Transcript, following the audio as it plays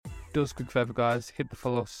Do us a quick favor, guys. Hit the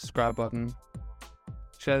follow, subscribe button.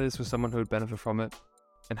 Share this with someone who would benefit from it.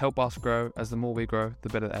 And help us grow, as the more we grow, the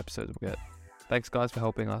better the episodes we'll get. Thanks, guys, for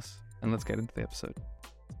helping us. And let's get into the episode.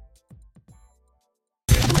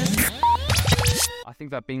 I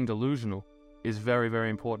think that being delusional is very, very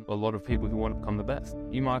important for a lot of people who want to become the best.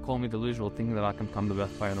 You might call me delusional thinking that I can become the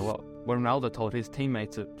best player in the world. When Ronaldo told his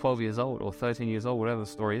teammates at 12 years old or 13 years old, whatever the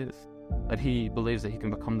story is, that he believes that he can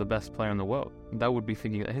become the best player in the world, that would be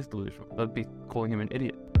thinking that he's delusional. That would be calling him an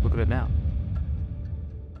idiot. Look at it now.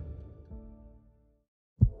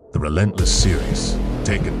 The Relentless series,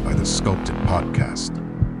 taken by the Sculpted Podcast.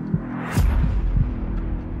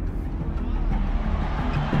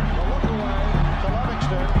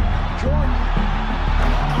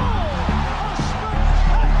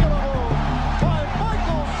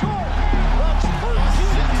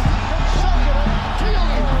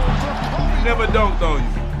 He never dunked on you.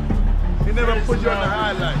 He never put you on the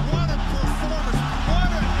highlight. What a performance.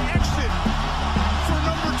 What an exit for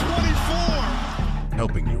number 24.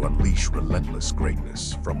 Helping you unleash relentless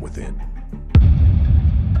greatness from within.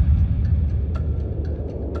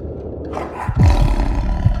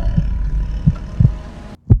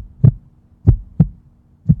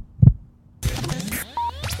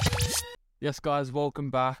 Yes, guys, welcome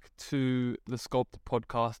back to the Sculpted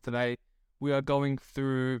Podcast. Today, we are going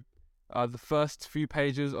through the first few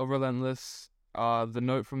pages of Relentless, the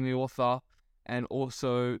note from the author, and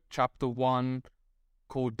also chapter 1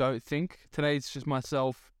 called Don't Think. Today, it's just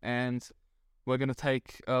myself, and we're going to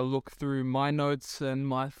take a look through my notes and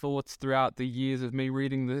my thoughts throughout the years of me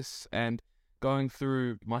reading this and going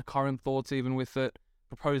through my current thoughts even with it,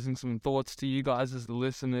 proposing some thoughts to you guys as the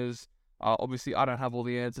listeners. Obviously, I don't have all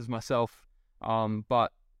the answers myself,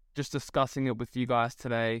 but just discussing it with you guys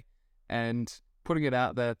today and putting it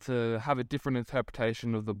out there to have a different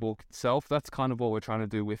interpretation of the book itself. That's kind of what we're trying to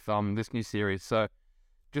do with this new series. So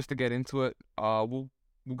just to get into it, we'll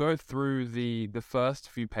go through the first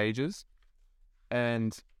few pages.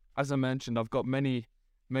 And as I mentioned, I've got many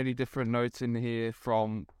different notes in here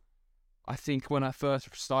from, I think, when I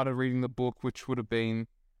first started reading the book, which would have been,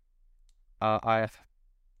 on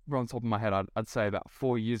top of my head, I'd say about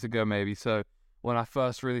 4 years ago maybe. So when I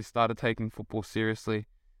first really started taking football seriously.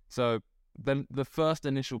 So then the first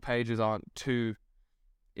initial pages aren't too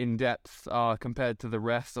in-depth compared to the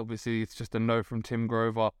rest. Obviously, it's just a note from Tim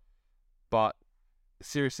Grover. But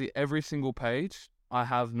seriously, every single page I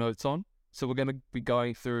have notes on. So we're going to be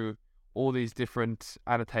going through all these different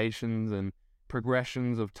annotations and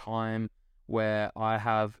progressions of time where I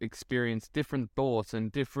have experienced different thoughts and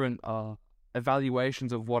different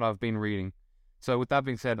evaluations of what I've been reading. So with that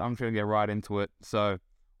being said, I'm going to get right into it. So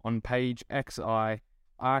on page XI,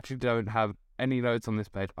 I actually don't have any notes on this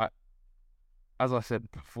page. As I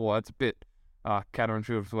said before, it's a bit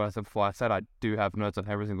counterintuitive to what I said before. I said I do have notes on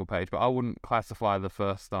every single page, but I wouldn't classify the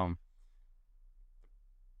first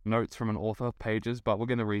notes from an author pages, but we're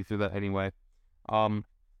going to read through that anyway.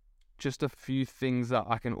 Just a few things that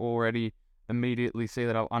I can already immediately see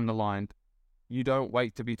that I've underlined. You don't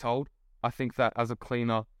wait to be told. I think that as a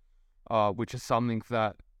cleaner, which is something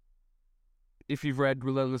that if you've read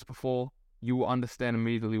Relentless before, you will understand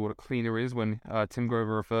immediately what a cleaner is when Tim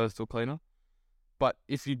Grover refers to a cleaner. But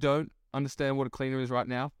if you don't understand what a cleaner is right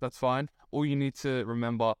now, that's fine. All you need to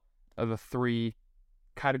remember are the 3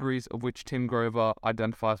 categories of which Tim Grover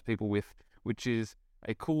identifies people with, which is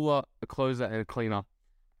a cooler, a closer, and a cleaner.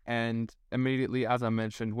 And immediately, as I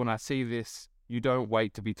mentioned, when I see this, you don't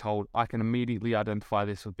wait to be told, I can immediately identify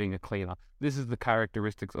this with being a cleaner. This is the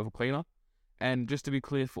characteristics of a cleaner. And just to be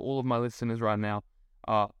clear for all of my listeners right now,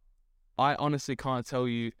 I honestly can't tell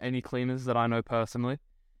you any cleaners that I know personally.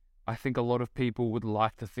 I think a lot of people would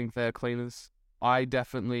like to think they're cleaners. I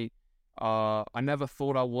definitely, I never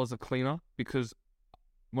thought I was a cleaner because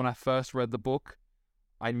when I first read the book,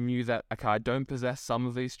 I knew that, okay, I don't possess some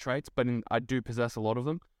of these traits, but I do possess a lot of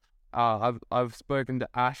them. I've spoken to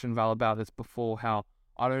Ash and Val about this before, how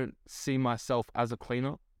I don't see myself as a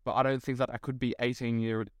cleaner, but I don't think that I could be 18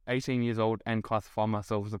 years old and classify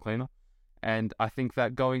myself as a cleaner. And I think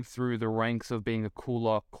that going through the ranks of being a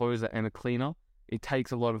cooler, closer, and a cleaner, it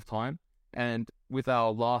takes a lot of time. And with our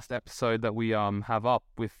last episode that we have up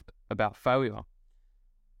with about failure,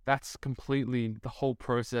 that's completely the whole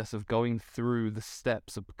process of going through the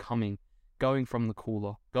steps of becoming, going from the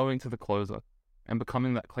cooler, going to the closer, and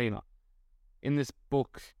becoming that cleaner. In this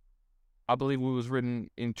book, I believe it was written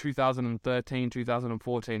in 2013,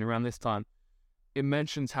 2014, around this time, it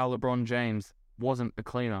mentions how LeBron James wasn't a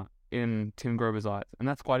cleaner in Tim Grover's eyes. And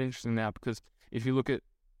that's quite interesting now, because if you look at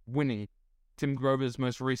Winnie, Tim Grover's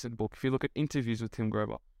most recent book, if you look at interviews with Tim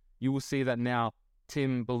Grover, you will see that now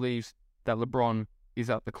Tim believes that LeBron is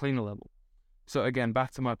at the cleaner level. So again,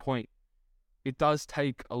 back to my point, it does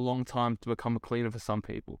take a long time to become a cleaner for some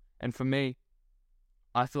people. And for me,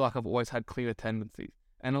 I feel like I've always had cleaner tendencies.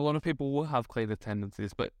 And a lot of people will have cleaner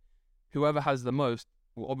tendencies, but whoever has the most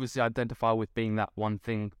will obviously identify with being that one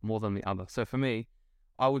thing more than the other. So for me,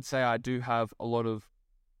 I would say I do have a lot of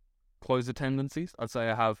closer tendencies. I'd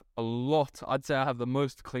say I have the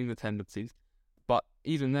most cleaner tendencies. But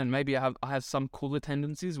even then, maybe I have some cooler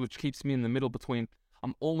tendencies, which keeps me in the middle between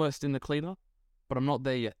I'm almost in the cleaner, but I'm not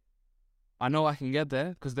there yet. I know I can get there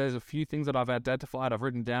because there's a few things that I've identified, I've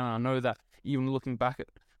written down, and I know that even looking back at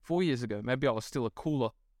 4 years ago, maybe I was still a cooler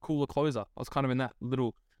closer. I was kind of in that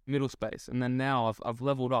little middle space, and then now I've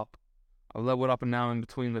leveled up. I've leveled up, and now I'm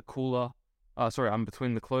between the I'm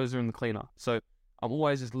between the closer and the cleaner. So I'm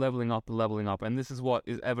always just leveling up, and this is what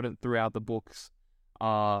is evident throughout the book's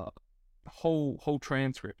whole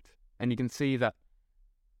transcript. And you can see that,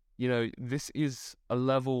 this is a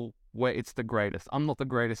level where it's the greatest. I'm not the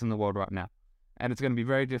greatest in the world right now, and it's going to be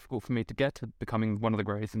very difficult for me to get to becoming one of the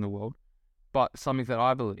greatest in the world. But something that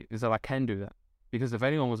I believe is that I can do that, because if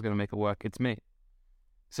anyone was going to make it work, it's me.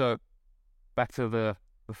 So back to the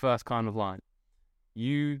first kind of line.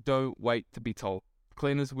 You don't wait to be told.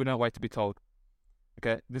 Cleaners, we don't wait to be told.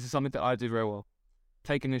 Okay, this is something that I do very well.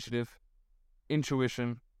 Take initiative,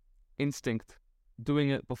 intuition, instinct, doing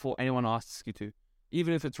it before anyone asks you to,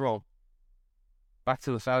 even if it's wrong. Back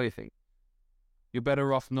to the failure thing. You're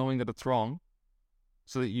better off knowing that it's wrong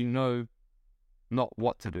so that you know not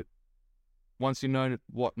what to do. Once you know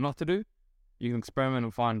what not to do, you can experiment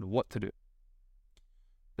and find what to do.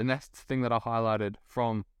 The next thing that I highlighted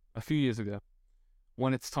from a few years ago,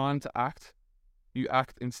 when it's time to act, you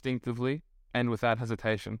act instinctively and without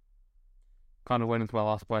hesitation. Kind of went into my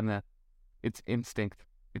last point there. It's instinct,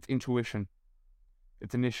 it's intuition,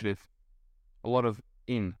 it's initiative. A lot of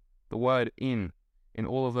in. The word in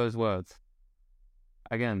all of those words.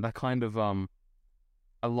 Again, that kind of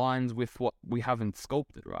aligns with what we haven't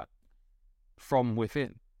sculpted, right? From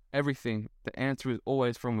within. Everything, the answer is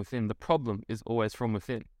always from within. The problem is always from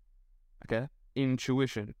within. Okay?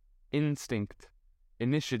 Intuition, instinct,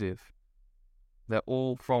 initiative. They're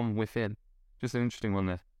all from within. Just an interesting one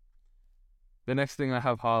there. The next thing I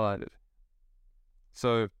have highlighted.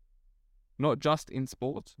 So, not just in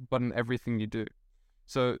sports, but in everything you do.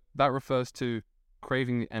 So that refers to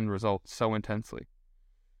craving the end result so intensely.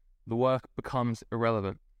 The work becomes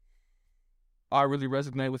irrelevant. I really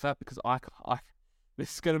resonate with that because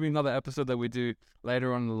this is going to be another episode that we do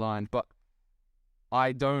later on in the line, but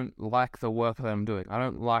I don't like the work that I'm doing. I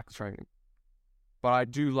don't like training, but I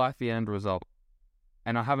do like the end result.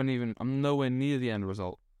 And I'm nowhere near the end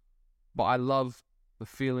result, but I love the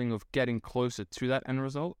feeling of getting closer to that end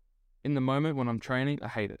result. In the moment when I'm training, I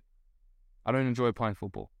hate it. I don't enjoy playing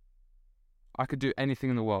football. I could do anything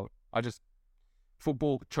in the world.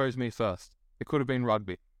 Football chose me first. It could have been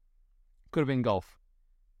rugby. It could have been golf.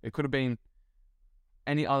 It could have been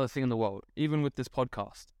any other thing in the world, even with this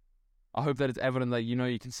podcast. I hope that it's evident that,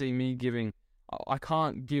 you can see me giving. I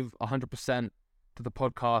can't give 100% to the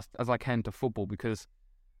podcast as I can to football, because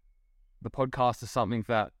the podcast is something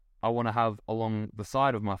that I want to have along the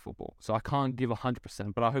side of my football. So I can't give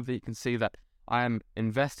 100%, but I hope that you can see that I am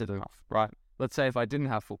invested enough, right? Let's say if I didn't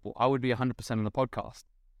have football, I would be 100% in the podcast.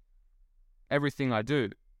 Everything I do,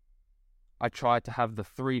 I try to have the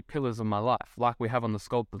 3 pillars of my life, like we have on the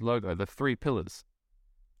sculpted logo, the 3 pillars.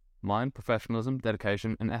 Mind, professionalism,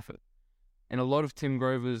 dedication, and effort. In a lot of Tim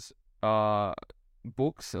Grover's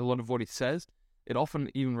books, a lot of what he says, it often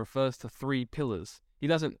even refers to 3 pillars. He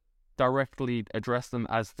doesn't directly address them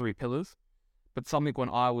as 3 pillars, but something when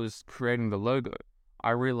I was creating the logo,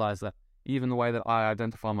 I realized that even the way that I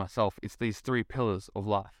identify myself, it's these 3 pillars of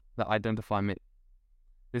life that identify me.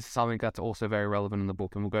 This is something that's also very relevant in the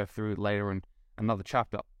book, and we'll go through it later in another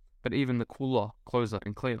chapter. But even the cooler, closer,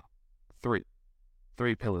 and cleaner.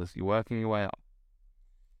 3 pillars. You're working your way up.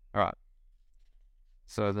 Alright.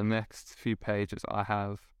 So the next few pages I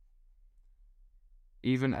have,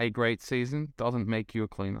 even a great season doesn't make you a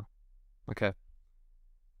cleaner. Okay.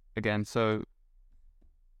 Again, so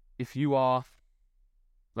if you are,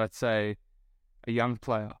 let's say, a young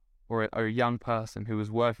player or a young person who is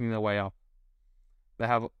working their way up, they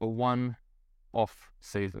have a one-off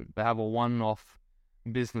season. They have a one-off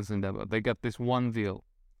business endeavor. They get this one deal.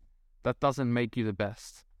 That doesn't make you the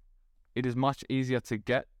best. It is much easier to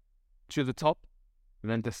get to the top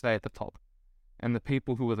than to stay at the top. And the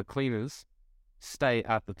people who are the cleaners stay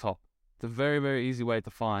at the top. It's a very, very easy way to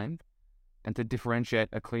find and to differentiate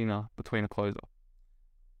a cleaner between a closer.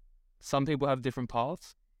 Some people have different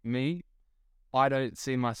paths. Me, I don't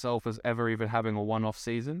see myself as ever even having a one-off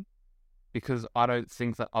season, because I don't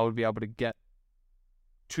think that I would be able to get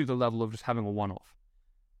to the level of just having a one-off,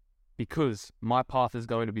 because my path is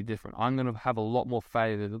going to be different. I'm going to have a lot more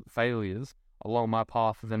failures along my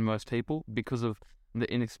path than most people because of the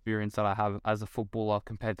inexperience that I have as a footballer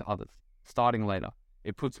compared to others. Starting later,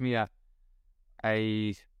 it puts me at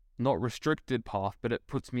a not restricted path, but it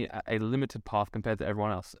puts me at a limited path compared to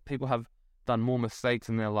everyone else. People have done more mistakes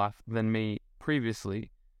in their life than me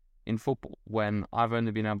previously in football, when I've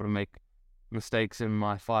only been able to make mistakes in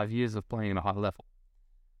my 5 years of playing at a high level,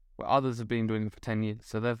 where others have been doing it for 10 years.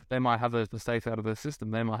 So they might have those mistakes out of their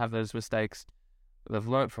system. They might have those mistakes that they've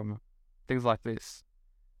learnt from them. Things like this.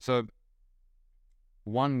 So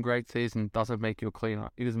one great season doesn't make you a cleaner.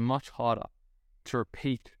 It is much harder to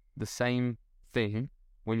repeat the same thing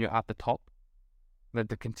when you're at the top than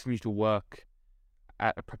to continue to work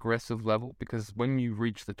at a progressive level, because when you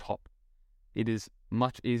reach the top, it is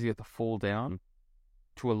much easier to fall down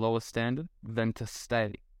to a lower standard than to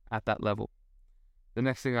stay at that level. The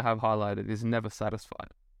next thing I have highlighted is never satisfied.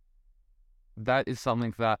 That is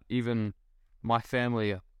something that even my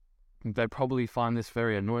family, they probably find this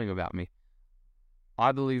very annoying about me.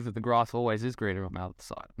 I believe that the grass always is greener on the other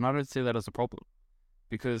side, and I don't see that as a problem,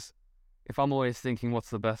 because if I'm always thinking what's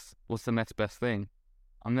the next best thing,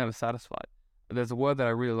 I'm never satisfied. There's a word that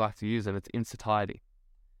I really like to use, and it's insatiety.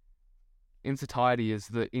 Insatiety is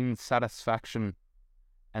the insatisfaction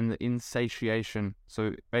and the insatiation.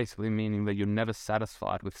 So basically meaning that you're never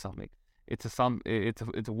satisfied with something. It's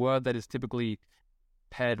a word that is typically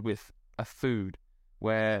paired with a food,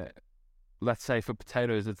 where, let's say for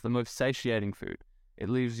potatoes, it's the most satiating food. It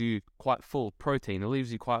leaves you quite full. Protein, it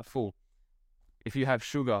leaves you quite full. If you have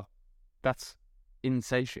sugar, that's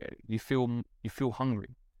insatiating. You feel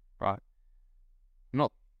hungry, right?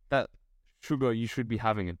 Not that sugar you should be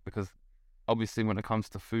having it, because obviously when it comes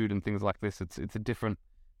to food and things like this, it's a different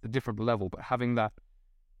level. But having that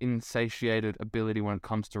insatiated ability when it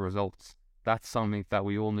comes to results, that's something that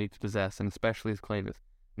we all need to possess, and especially as cleaners,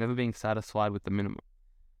 never being satisfied with the minimum.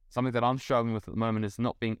 Something that I'm struggling with at the moment is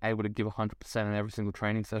not being able to give 100% in every single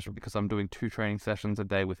training session, because I'm doing 2 training sessions a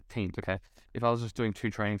day with teams, okay? If I was just doing 2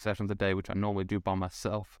 training sessions a day, which I normally do by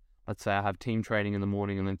myself, let's say I have team training in the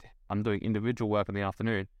morning and then I'm doing individual work in the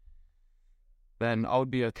afternoon, then I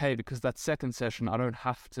would be okay, because that second session, I don't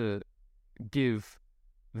have to give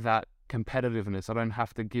that competitiveness. I don't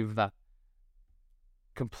have to give that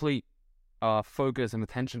complete focus and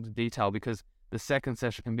attention to detail, because the second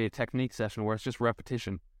session can be a technique session where it's just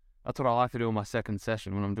repetition. That's what I like to do in my second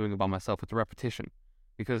session when I'm doing it by myself. It's repetition,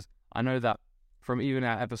 because I know that from even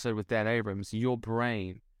our episode with Dan Abrams, your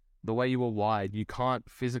brain, the way you were wired, you can't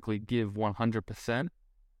physically give 100%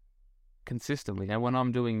 consistently. And when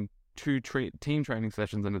I'm doing 2 team training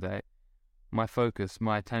sessions in a day, my focus,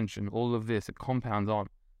 my attention, all of this, it compounds on.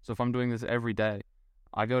 So if I'm doing this every day,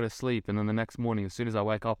 I go to sleep, and then the next morning, as soon as I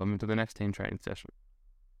wake up, I'm into the next team training session.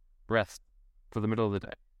 Rest for the middle of the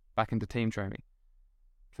day, back into team training.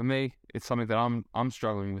 For me, it's something that I'm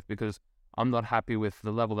struggling with, because I'm not happy with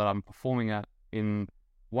the level that I'm performing at in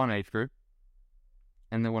one age group.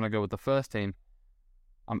 And then when I go with the first team,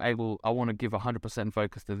 I want to give 100%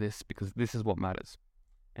 focus to this, because this is what matters.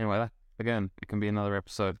 Anyway, that, again, it can be another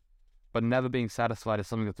episode. But never being satisfied is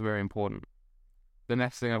something that's very important. The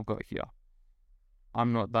next thing I've got here,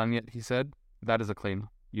 I'm not done yet, he said. That is a cleaner.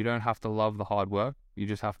 You don't have to love the hard work. You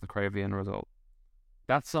just have to crave the end result.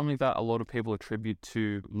 That's something that a lot of people attribute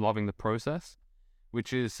to loving the process,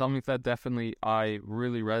 which is something that definitely I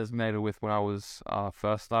really resonated with when I was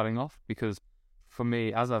first starting off, because for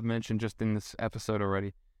me, as I've mentioned just in this episode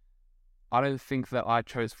already, I don't think that I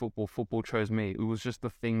chose football. Football chose me. It was just the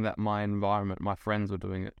thing that my environment, my friends were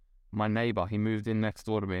doing it. My neighbor, he moved in next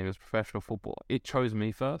door to me, and it was professional football. It chose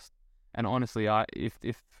me first. And honestly,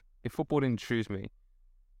 if football didn't choose me,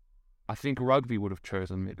 I think rugby would have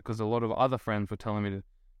chosen me, because a lot of other friends were telling me to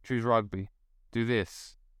choose rugby, do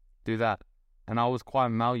this, do that. And I was quite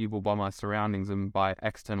malleable by my surroundings and by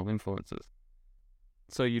external influences.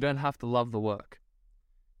 So you don't have to love the work.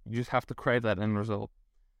 You just have to crave that end result.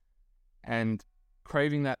 And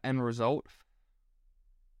craving that end result,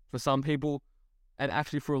 for some people, and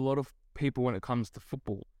actually for a lot of people when it comes to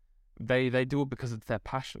football, they do it because it's their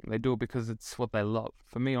passion. They do it because it's what they love.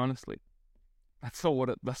 For me, honestly, that's not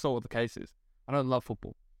what the case is. I don't love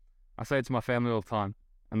football. I say it to my family all the time,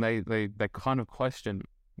 and they kind of question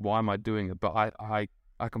why am I doing it, but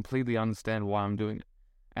I completely understand why I'm doing it.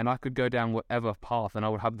 And I could go down whatever path, and I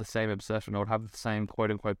would have the same obsession. I would have the same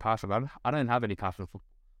quote-unquote passion. I don't have any passion for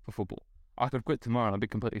football. I could quit tomorrow and I'd be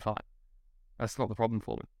completely fine. That's not the problem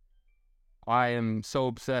for me. I am so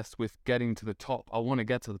obsessed with getting to the top. I want to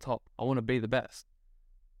get to the top. I want to be the best.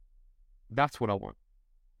 That's what I want.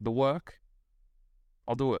 The work,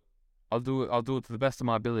 I'll do it. I'll do it to the best of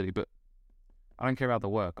my ability, but I don't care about the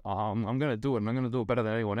work. I'm going to do it, and I'm going to do it better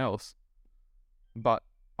than anyone else. But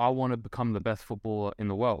I want to become the best footballer in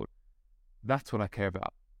the world. That's what I care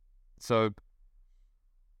about. So,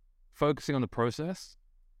 focusing on the process,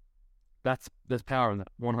 there's power in that,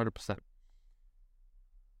 100%.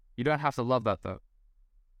 You don't have to love that though.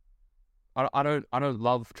 I don't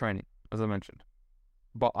love training, as I mentioned,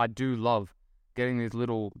 but I do love getting these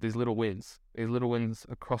little wins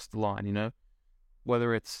across the line. You know,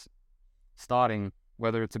 whether it's starting,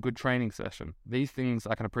 whether it's a good training session, these things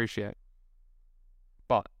I can appreciate.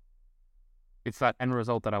 But it's that end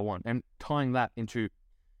result that I want, and tying that into,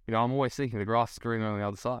 I'm always thinking the grass is greener on the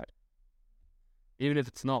other side, even if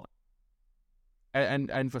it's not.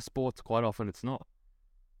 And for sports, quite often it's not.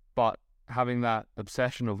 But having that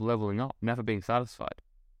obsession of leveling up, never being satisfied,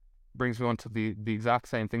 brings me on to the exact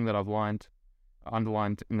same thing that I've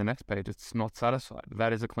underlined in the next page. It's not satisfied.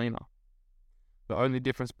 That is a cleaner. The only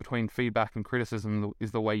difference between feedback and criticism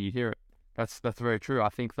is the way you hear it. That's very true. I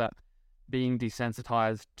think that being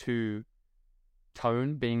desensitized to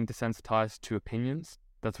tone, being desensitized to opinions,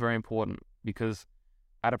 that's very important, because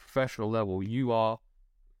at a professional level, you are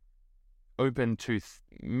open to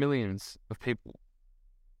millions of people.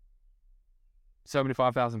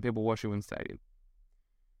 75,000 people watch you in stadium.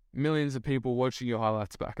 Millions of people watching your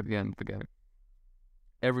highlights back at the end of the game.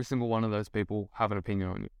 Every single one of those people have an opinion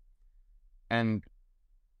on you. And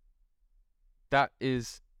that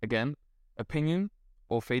is, again, opinion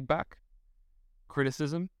or feedback,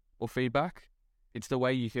 criticism or feedback. It's the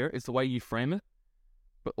way you hear it, it's the way you frame it,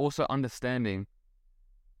 but also understanding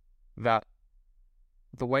that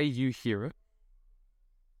the way you hear it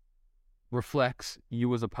reflects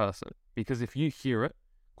you as a person. Because if you hear it,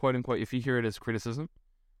 quote unquote, if you hear it as criticism,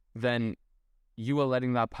 then you are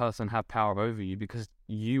letting that person have power over you, because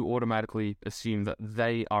you automatically assume that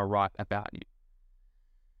they are right about you.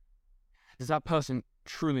 Does that person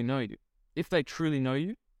truly know you? If they truly know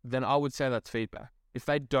you, then I would say that's feedback. If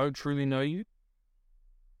they don't truly know you,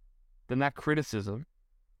 then that criticism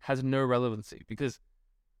has no relevancy, because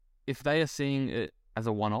if they are seeing it as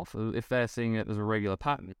a one-off, if they're seeing it as a regular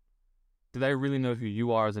pattern, do they really know who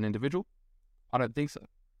you are as an individual? I don't think so.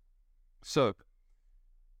 So,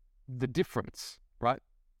 the difference, right?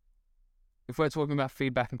 If we're talking about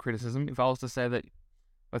feedback and criticism, if I was to say that,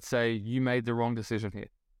 let's say you made the wrong decision here.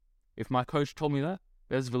 If my coach told me that,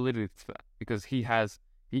 there's validity to that, because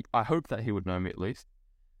I hope that he would know me at least.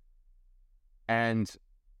 And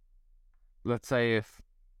let's say if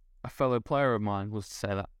a fellow player of mine was to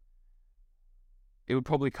say that, it would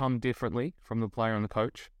probably come differently from the player and the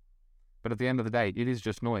coach. But at the end of the day, it is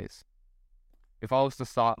just noise. If I was to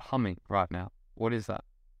start humming right now, what is that?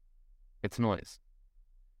 It's noise.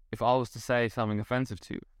 If I was to say something offensive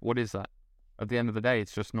to you, what is that? At the end of the day,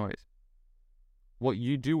 it's just noise. What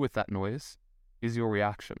you do with that noise is your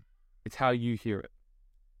reaction. It's how you hear it.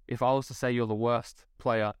 If I was to say you're the worst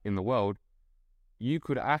player in the world, you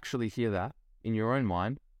could actually hear that in your own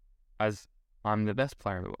mind as I'm the best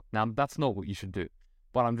player in the world. Now, that's not what you should do,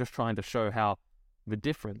 but I'm just trying to show how the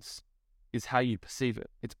difference is how you perceive it.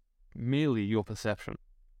 It's merely your perception.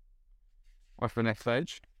 Right, for the next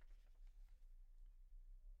page.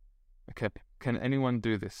 Okay, can anyone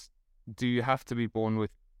do this? Do you have to be born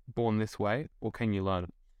this way, or can you learn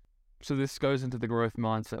it? So this goes into The Growth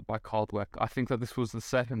Mindset by Carl Dweck. I think that this was the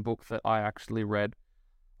second book that I actually read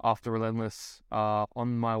after Relentless,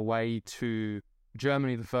 on my way to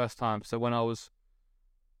Germany the first time. So when I was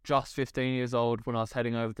just 15 years old, when I was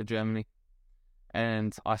heading over to Germany,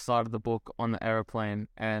 and I started the book on the aeroplane,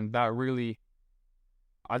 and that really,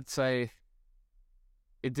 I'd say,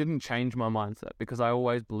 it didn't change my mindset, because I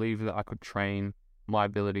always believed that I could train my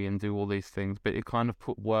ability and do all these things, but it kind of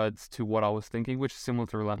put words to what I was thinking, which is similar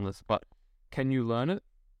to Relentless. But can you learn it?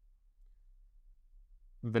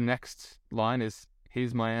 The next line is,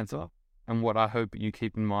 here's my answer, and what I hope you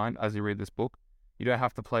keep in mind as you read this book. You don't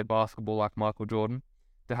have to play basketball like Michael Jordan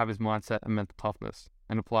to have his mindset and mental toughness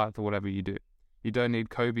and apply it to whatever you do. You don't need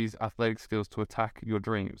Kobe's athletic skills to attack your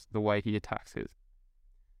dreams the way he attacks his.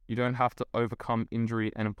 You don't have to overcome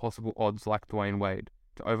injury and impossible odds like Dwayne Wade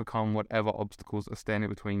to overcome whatever obstacles are standing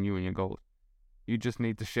between you and your goals. You just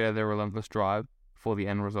need to share their relentless drive for the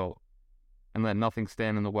end result, and let nothing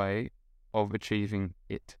stand in the way of achieving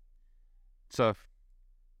it. So,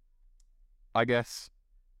 I guess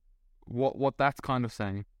what that's kind of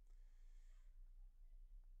saying,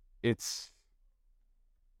 it's,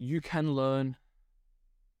 you can learn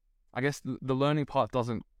I guess the learning part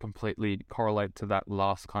doesn't completely correlate to that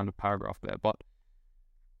last kind of paragraph there, but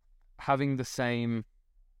having the same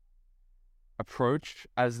approach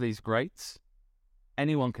as these greats,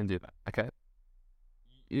 anyone can do that, okay?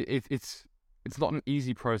 It's not an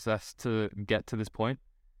easy process to get to this point,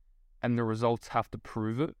 and the results have to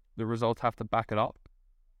prove it. The results have to back it up.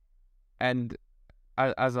 And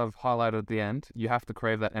as I've highlighted at the end, you have to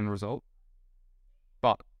crave that end result.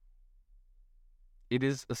 But it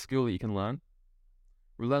is a skill that you can learn.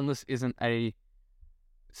 Relentless isn't a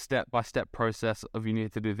step-by-step process of you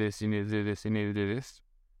need to do this, you need to do this, you need to do this.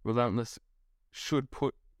 Relentless should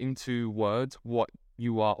put into words what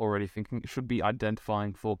you are already thinking. It should be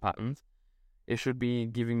identifying thought patterns. It should be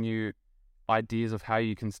giving you ideas of how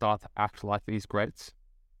you can start to act like these greats.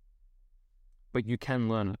 But you can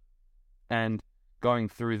learn it. And going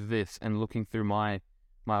through this and looking through my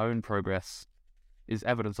own progress is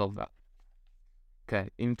evidence of that. Okay,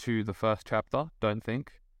 into the first chapter, don't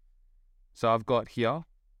think. So I've got here,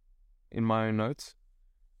 in my own notes,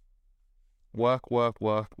 work.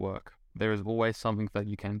 There is always something that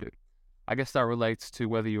you can do. I guess that relates to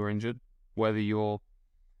whether you're injured, whether you're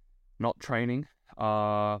not training,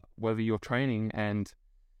 whether you're training and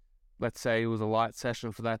let's say it was a light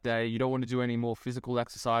session for that day. You don't want to do any more physical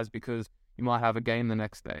exercise because you might have a game the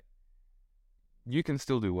next day. You can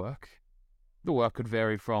still do work. The work could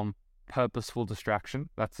vary from purposeful distraction.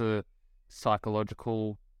 That's a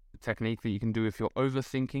psychological technique that you can do if you're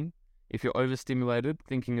overthinking, if you're overstimulated,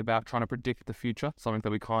 thinking about trying to predict the future, something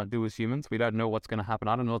that we can't do as humans. We don't know what's going to happen.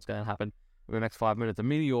 I don't know what's going to happen in the next 5 minutes. A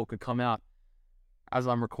meteor could come out as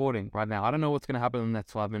I'm recording right now. I don't know what's going to happen in the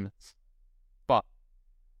next 5 minutes. But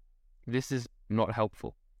this is not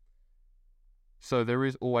helpful. So there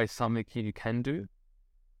is always something you can do.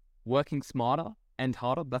 Working smarter and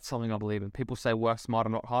harder, that's something I believe in. People say work smarter,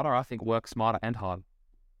 not harder. I think work smarter and harder.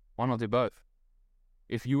 Why not do both?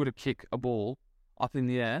 If you were to kick a ball up in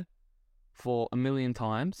the air for 1 million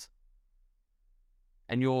times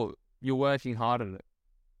and you're working hard at it,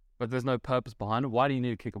 but there's no purpose behind it, why do you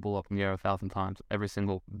need to kick a ball up in the air 1,000 times every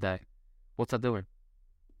single day? What's that doing?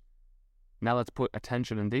 Now let's put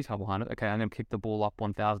attention and detail behind it. Okay, I'm going to kick the ball up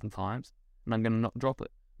 1,000 times and I'm going to not drop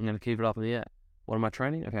it. I'm going to keep it up in the air. What am I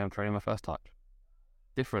training? Okay, I'm training my first touch.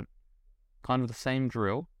 Different. Kind of the same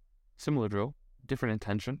drill, similar drill, different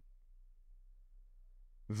intention.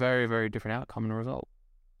 Very, very different outcome and result.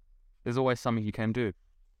 There's always something you can do.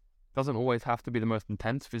 Doesn't always have to be the most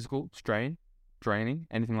intense physical strain, draining,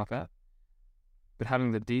 anything like that. But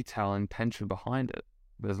having the detail and intention behind it,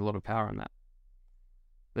 there's a lot of power in that.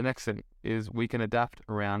 The next thing is we can adapt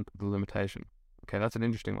around the limitation. Okay, that's an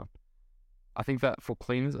interesting one. I think that for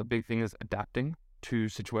cleaners, a big thing is adapting to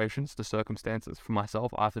situations, to circumstances. For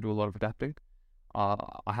myself, I have to do a lot of adapting. I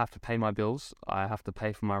have to pay my bills. I have to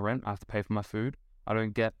pay for my rent. I have to pay for my food. I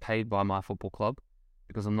don't get paid by my football club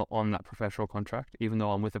because I'm not on that professional contract, even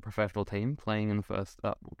though I'm with a professional team playing in the first,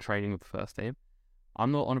 training with the first team.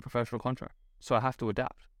 I'm not on a professional contract, so I have to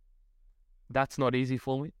adapt. That's not easy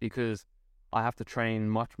for me because I have to train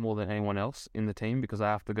much more than anyone else in the team because I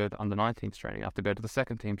have to go to under 19s training. I have to go to the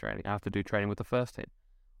second team training. I have to do training with the first team.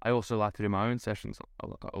 I also like to do my own sessions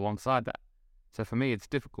alongside that. So for me, it's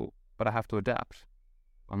difficult, but I have to adapt.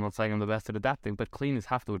 I'm not saying I'm the best at adapting, but cleaners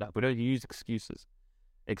have to adapt. We don't use excuses.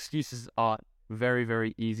 Excuses are very,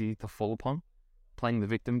 very easy to fall upon. Playing the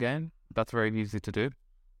victim game, that's very easy to do.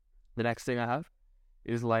 The next thing I have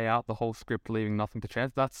is lay out the whole script, leaving nothing to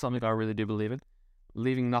chance. That's something I really do believe in.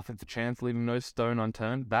 Leaving nothing to chance, leaving no stone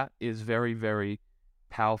unturned. That is very, very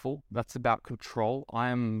powerful. That's about control. I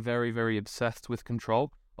am very, very obsessed with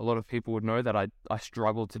control. A lot of people would know that I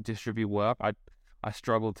struggle to distribute work. I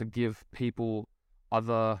struggle to give people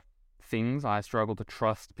other things. I struggle to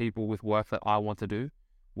trust people with work that I want to do,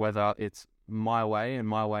 whether it's my way and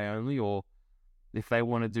my way only, or if they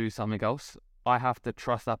want to do something else. I have to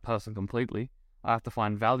trust that person completely. I have to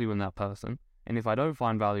find value in that person. And if I don't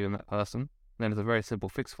find value in that person, then it's a very simple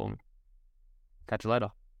fix for me. Catch you later.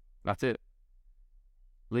 That's it.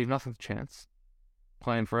 Leave nothing to chance.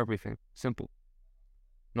 Plan for everything. Simple.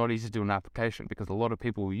 Not easy to do an application because a lot of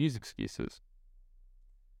people will use excuses.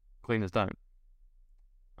 Cleaners don't.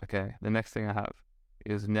 Okay, the next thing I have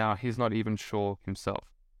is now he's not even sure himself.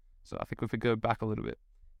 So I think if we go back a little bit,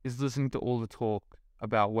 he's listening to all the talk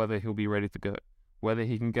about whether he'll be ready to go, whether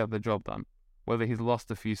he can get the job done, whether he's lost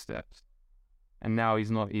a few steps. And now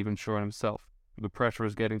he's not even sure in himself. The pressure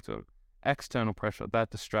is getting to him. External pressure,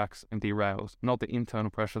 that distracts and derails, not the internal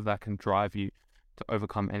pressure that can drive you to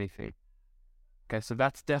overcome anything. Okay, so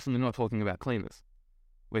that's definitely not talking about cleaners.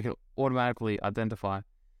 We can automatically identify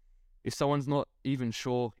if someone's not even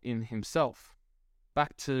sure in himself,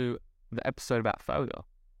 back to the episode about failure.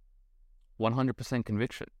 100%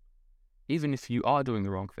 conviction. Even if you are doing the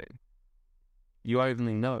wrong thing, you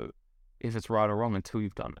only know if it's right or wrong until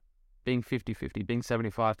you've done it. Being 50-50, being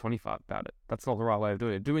 75-25 about it, that's not the right way of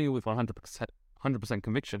doing it. Doing it with 100%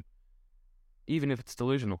 conviction, even if it's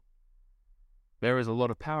delusional, there is a lot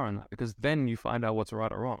of power in that, because then you find out what's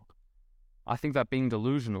right or wrong. I think that being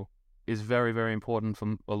delusional is very, very important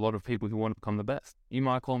for a lot of people who want to become the best. You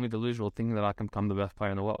might call me delusional thinking that I can become the best player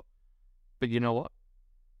in the world. But you know what?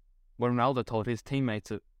 When Ronaldo told his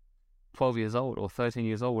teammates at 12 years old or 13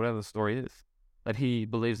 years old, whatever the story is, that he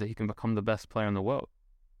believes that he can become the best player in the world,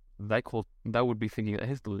 they would be thinking that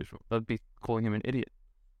he's delusional. They'd be calling him an idiot.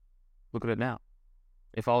 Look at it now.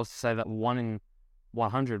 If I was to say that 1 in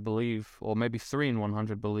 100 believe, or maybe 3 in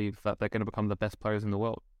 100 believe that they're going to become the best players in the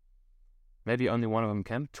world, maybe only one of them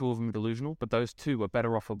can, 2 of them are delusional, but those 2 are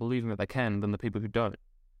better off for believing that they can than the people who don't.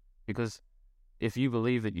 Because if you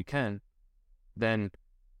believe that you can, then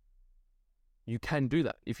you can do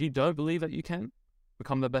that. If you don't believe that you can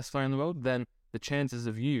become the best player in the world, then the chances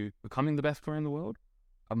of you becoming the best player in the world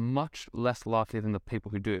are much less likely than the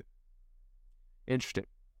people who do. Interesting.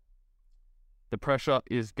 The pressure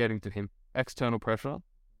is getting to him. External pressure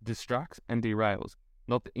distracts and derails,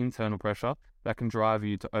 not the internal pressure that can drive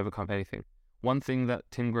you to overcome anything. One thing that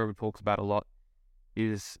Tim Grover talks about a lot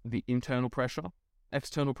is the internal pressure.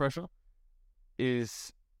 External pressure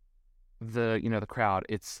is the crowd.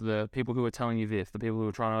 It's the people who are telling you this, the people who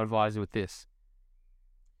are trying to advise you with this.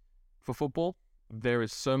 For football, there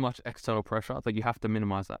is so much external pressure that you have to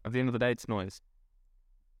minimize that. At the end of the day, it's noise.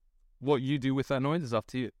 What you do with that noise is up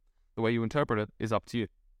to you. The way you interpret it is up to you.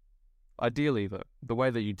 Ideally, though, the way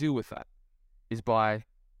that you deal with that is by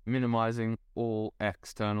minimizing all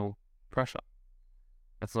external pressure.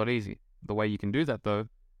 That's not easy. The way you can do that, though,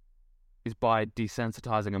 is by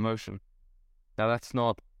desensitizing emotion. Now, that's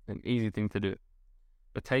not an easy thing to do,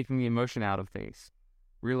 but taking the emotion out of things,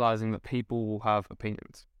 realizing that people will have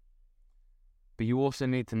opinions. But you also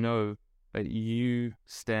need to know that you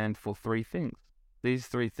stand for 3 things. These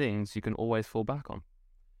 3 things you can always fall back on.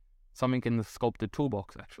 Something in the sculpted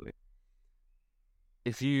toolbox, actually.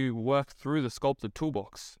 If you work through the sculpted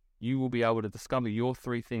toolbox, you will be able to discover your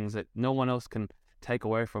 3 things that no one else can take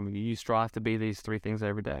away from you. You strive to be these 3 things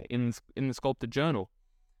every day. In the sculpted journal,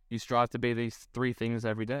 you strive to be these 3 things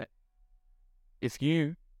every day. If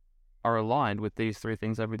you are aligned with these 3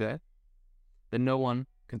 things every day, then no one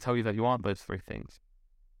can tell you that you aren't those 3 things.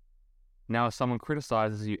 Now, if someone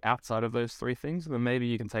criticizes you outside of those 3 things, then maybe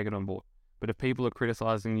you can take it on board. But if people are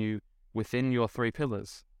criticizing you within your 3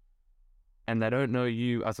 pillars, and they don't know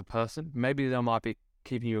you as a person, maybe they might be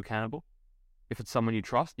keeping you accountable. If it's someone you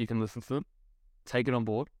trust, you can listen to them, take it on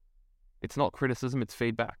board. It's not criticism, it's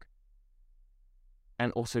feedback.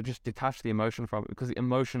 And also just detach the emotion from it, because the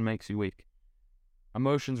emotion makes you weak.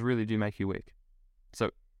 Emotions really do make you weak. So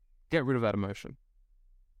get rid of that emotion.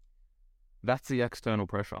 That's the external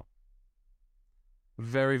pressure.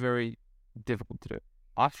 Very, very difficult to do.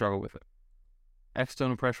 I struggle with it.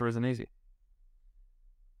 External pressure isn't easy.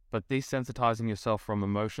 But desensitizing yourself from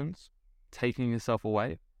emotions, taking yourself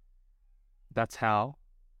away, that's how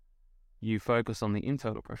you focus on the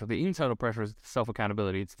internal pressure. The internal pressure is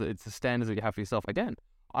self-accountability. It's the standards that you have for yourself. Again,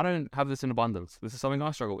 I don't have this in abundance. This is something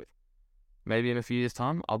I struggle with. Maybe in a few years'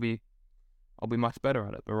 time, I'll be much better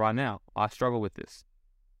at it. But right now, I struggle with this.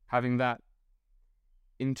 Having that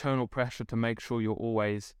internal pressure to make sure you're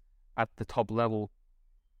always at the top level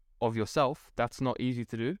of yourself, that's not easy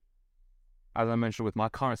to do. As I mentioned with my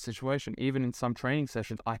current situation, even in some training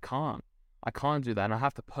sessions, I can't do that, and I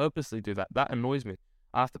have to purposely do that. That annoys me.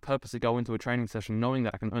 I have to purposely go into a training session knowing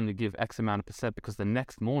that I can only give X amount of percent because the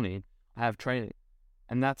next morning I have training.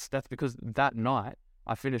 And that's because that night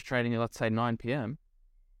I finish training at, let's say, 9 p.m.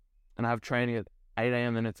 and I have training at 8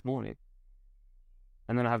 a.m. the next morning.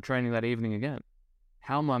 And then I have training that evening again.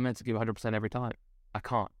 How am I meant to give 100% every time? I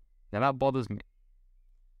can't. Now that bothers me.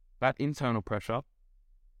 That internal pressure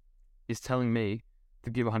is telling me to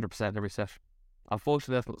give 100% every session.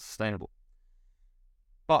 Unfortunately, that's not sustainable.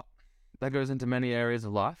 But that goes into many areas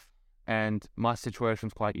of life, and my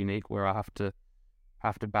situation's quite unique where I have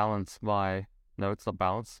to balance my... No, it's not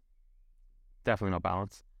balance. Definitely not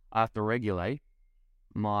balance. I have to regulate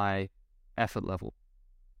my effort level.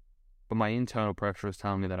 But my internal pressure is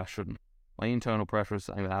telling me that I shouldn't. My internal pressure is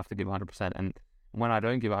saying that I have to give 100%, and when I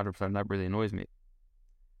don't give 100%, that really annoys me.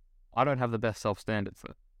 I don't have the best self-standards,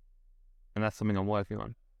 though. And that's something I'm working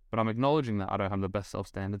on. But I'm acknowledging that I don't have the best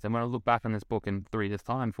self-standards. And when I look back on this book in 3 years'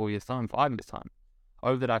 time, 4 years' time, 5 years' time, I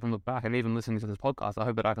hope that I can look back, and even listening to this podcast, I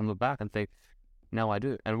hope that I can look back and think, now I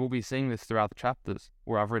do. And we'll be seeing this throughout the chapters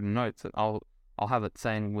where I've written notes, that I'll I'll have it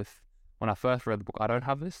saying when I first read the book, I don't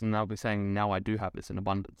have this, and they'll be saying now I do have this in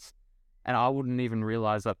abundance. And I wouldn't even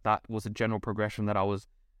realize that was a general progression that I was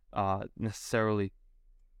necessarily.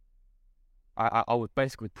 I was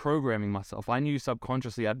basically programming myself. I knew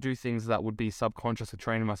subconsciously I'd do things that would be subconsciously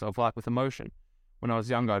training myself, like with emotion. When I was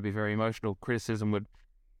younger, I'd be very emotional. Criticism would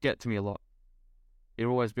get to me a lot. It'd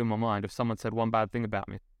always be in my mind if someone said one bad thing about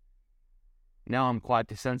me. Now I'm quite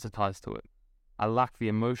desensitized to it. I lack the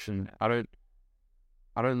emotion. I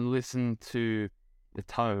don't listen to the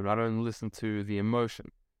tone. I don't listen to the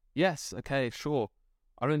emotion. Yes, okay, sure.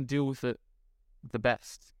 I don't deal with it the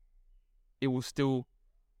best. It will still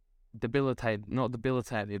not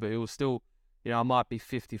debilitate me, but it will still, I might be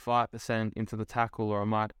 55% into the tackle,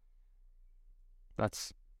 or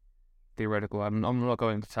that's theoretical. I'm not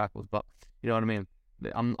going into tackles, but you know what I mean?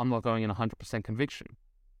 I'm not going in 100% conviction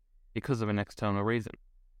because of an external reason.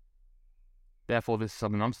 Therefore, this is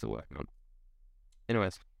something I'm still working on.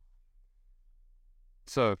 Anyways,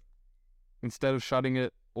 so instead of shutting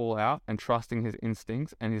it all out and trusting his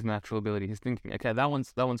instincts and his natural ability, his thinking, okay, that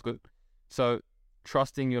one's good. So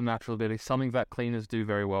trusting your natural ability, something that cleaners do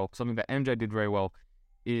very well, something that MJ did very well,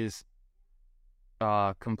 is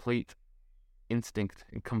complete instinct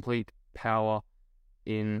and complete power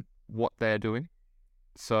in what they're doing.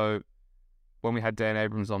 So when we had Dan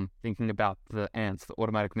Abrams on, thinking about the ants, the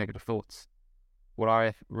automatic negative thoughts, what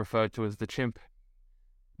I referred to as the chimp,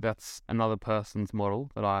 that's another person's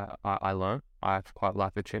model that I learned. I actually quite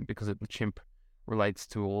like the chimp because the chimp relates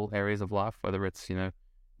to all areas of life, whether it's,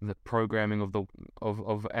 the programming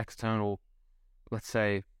of external, let's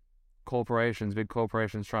say, corporations, big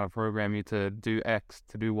corporations trying to program you to do X,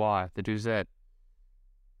 to do Y, to do Z.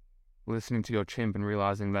 Listening to your chimp and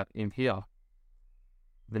realizing that in here,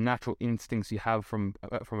 the natural instincts you have from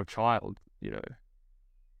a child,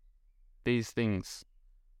 these things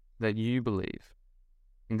that you believe,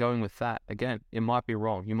 and going with that, again, it might be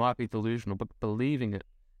wrong, you might be delusional, but believing it,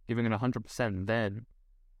 giving it 100%, then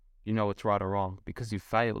you know it's right or wrong because you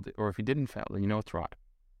failed it. Or if you didn't fail, then you know it's right.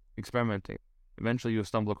 Experimenting. Eventually you'll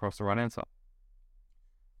stumble across the right answer.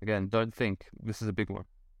 Again, don't think, this is a big one.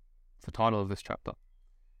 It's the title of this chapter.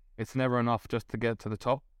 It's never enough just to get to the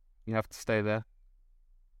top. You have to stay there.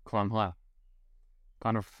 Climb higher.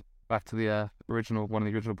 Kind of back to the one of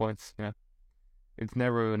the original points, It's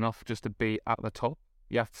never enough just to be at the top.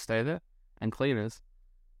 You have to stay there. And cleaners,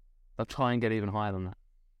 they'll try and get even higher than that.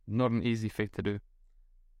 Not an easy feat to do.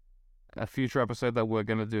 A future episode that we're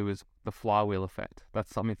going to do is the flywheel effect.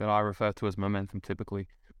 That's something that I refer to as momentum typically.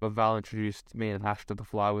 But Val introduced me and Ash to the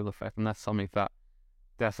flywheel effect, and that's something that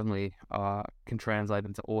definitely can translate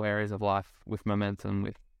into all areas of life with momentum,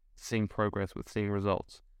 with seeing progress, with seeing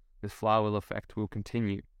results. This flywheel effect will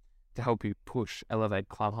continue to help you push, elevate,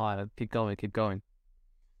 climb higher, keep going.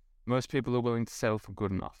 Most people are willing to settle for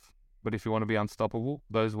good enough. But if you want to be unstoppable,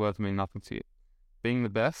 those words mean nothing to you. Being the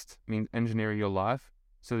best means engineering your life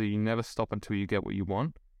so that you never stop until you get what you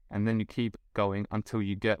want, and then you keep going until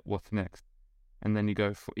you get what's next, and then you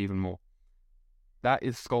go for even more. That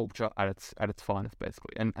is sculpture at its finest,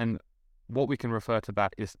 basically. And what we can refer to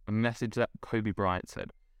that is a message that Kobe Bryant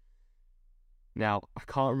said. Now, I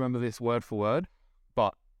can't remember this word for word,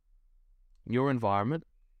 but your environment,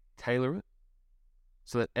 tailor it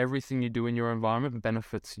so that everything you do in your environment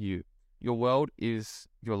benefits you. Your world is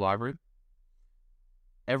your library.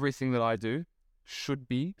 Everything that I do should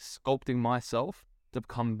be sculpting myself to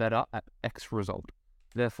become better at X result.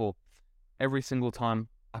 Therefore, every single time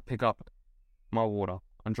I pick up my water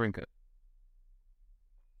and drink it,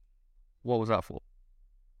 what was that for?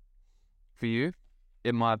 For you,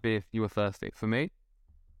 it might be if you were thirsty. For me,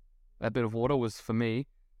 that bit of water was for me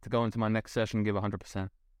to go into my next session and give 100%.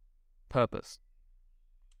 Purpose.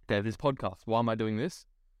 Okay, this podcast, why am I doing this?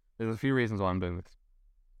 There's a few reasons why I'm doing this.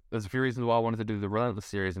 There's a few reasons why I wanted to do the Relentless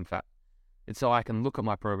series, in fact. It's so I can look at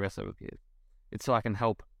my progress over the years. It's so I can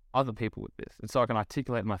help other people with this. It's so I can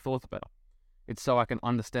articulate my thoughts better. It's so I can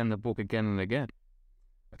understand the book again and again.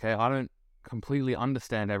 Okay, I don't completely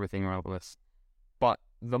understand everything around this, but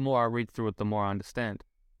the more I read through it, the more I understand.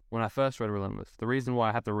 When I first read Relentless, the reason why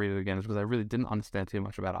I had to read it again is because I really didn't understand too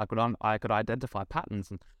much about it. I could identify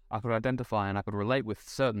patterns, and I could identify and I could relate with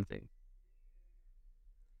certain things.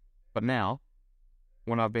 But now,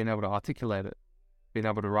 when I've been able to articulate it, being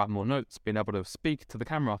able to write more notes, being able to speak to the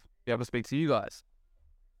camera, be able to speak to you guys,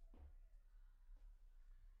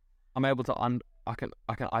 I'm able to I can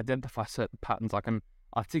identify certain patterns. I can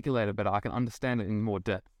articulate it better. I can understand it in more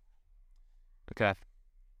depth. Okay.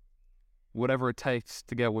 Whatever it takes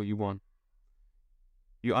to get what you want.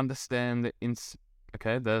 You understand the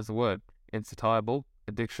okay, there's the word. Insatiable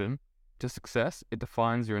addiction to success. It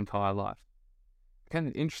defines your entire life. Kind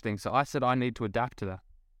of interesting. So I said I need to adapt to that.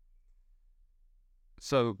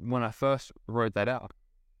 So when I first wrote that out,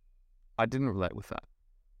 I didn't relate with that.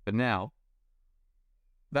 But now,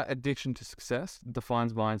 that addiction to success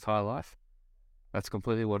defines my entire life. That's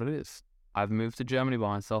completely what it is. I've moved to Germany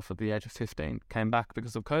by myself at the age of 15, came back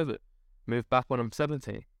because of COVID, moved back when I'm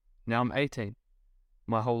 17, now I'm 18.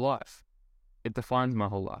 My whole life. It defines my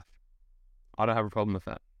whole life. I don't have a problem with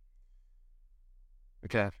that.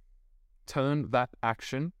 Okay. Turn that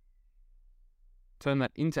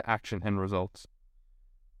into action and results.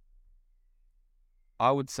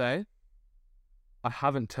 I would say I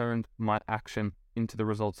haven't turned my action into the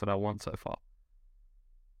results that I want so far.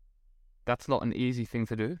 That's not an easy thing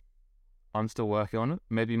to do. I'm still working on it.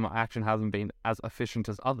 Maybe my action hasn't been as efficient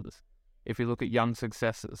as others. If you look at young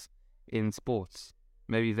successes in sports,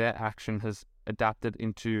 maybe their action has adapted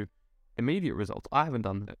into immediate results. I haven't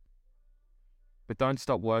done that. But don't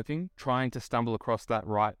stop working, trying to stumble across that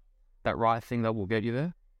right thing that will get you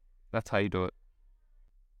there. That's how you do it.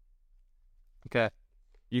 Okay.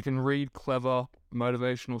 You can read clever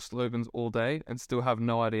motivational slogans all day and still have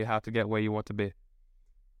no idea how to get where you want to be.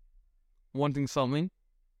 Wanting something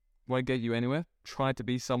won't get you anywhere. Trying to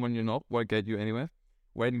be someone you're not won't get you anywhere.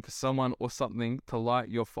 Waiting for someone or something to light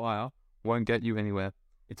your fire won't get you anywhere.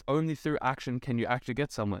 It's only through action can you actually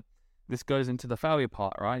get somewhere. This goes into the failure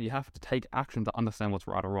part, right? You have to take action to understand what's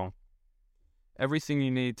right or wrong. Everything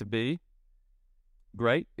you need to be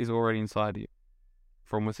great is already inside you,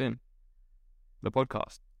 from within. The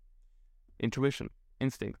podcast, intuition,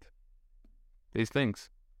 instinct, these things,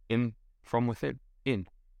 from within,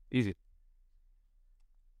 easy.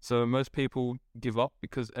 So most people give up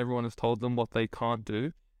because everyone has told them what they can't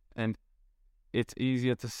do, and it's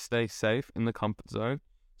easier to stay safe in the comfort zone.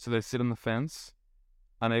 So they sit on the fence,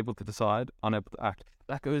 unable to decide, unable to act.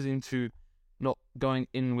 That goes into not going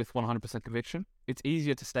in with 100% conviction. It's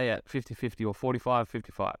easier to stay at 50-50 or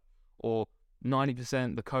 45-55 or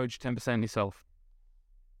 90% the coach, 10% yourself.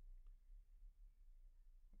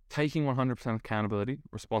 Taking 100% accountability,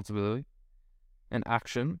 responsibility, and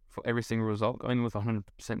action for every single result, going with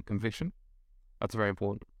 100% conviction, that's very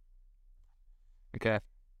important. Okay.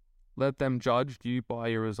 Let them judge you by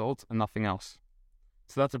your results and nothing else.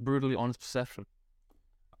 So that's a brutally honest perception.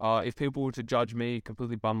 If people were to judge me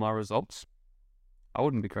completely by my results, I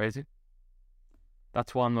wouldn't be crazy.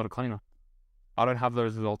 That's why I'm not a cleaner. I don't have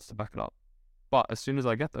those results to back it up. But as soon as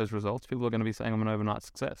I get those results, people are going to be saying I'm an overnight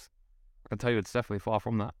success. I can tell you it's definitely far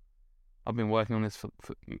from that. I've been working on this for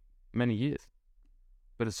many years.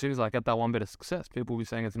 But as soon as I get that one bit of success, people will be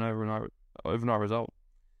saying it's an overnight result.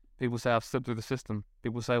 People say I've slipped through the system.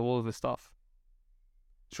 People say all of this stuff.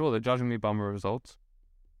 Sure, they're judging me by my results,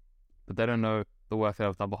 but they don't know the work that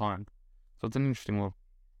I've done behind. So it's an interesting one.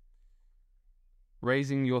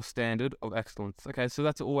 Raising your standard of excellence. Okay, so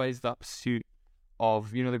that's always that pursuit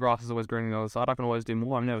of, the grass is always greener on the other side. I can always do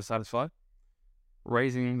more. I'm never satisfied.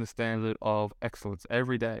 Raising the standard of excellence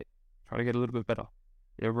every day. Try to get a little bit better.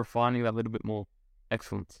 Refining that a little bit more.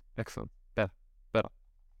 Excellence, better.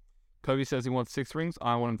 Kobe says he wants 6 rings.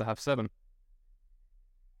 I want him to have 7.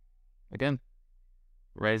 Again,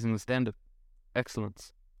 raising the standard.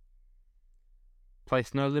 Excellence.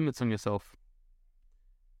 Place no limits on yourself.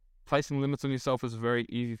 Placing limits on yourself is a very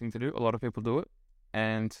easy thing to do. A lot of people do it.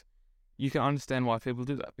 And you can understand why people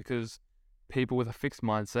do that, because people with a fixed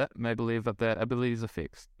mindset may believe that their abilities are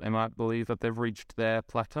fixed. They might believe that they've reached their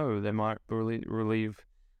plateau. They might believe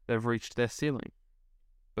they've reached their ceiling.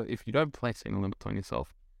 But if you don't place any limits on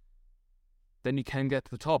yourself, then you can get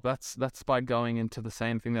to the top. That's by going into the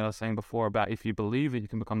same thing that I was saying before about if you believe that you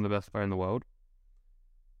can become the best player in the world,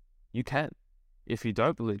 you can. If you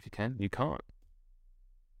don't believe you can, you can't.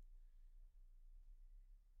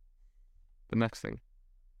 The next thing,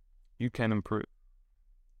 you can improve.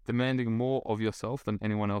 Demanding more of yourself than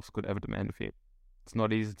anyone else could ever demand of you. It's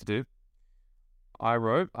not easy to do. I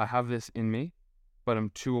have this in me, but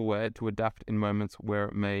I'm too aware to adapt in moments where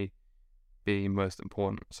it may be most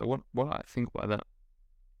important. So what I think by that?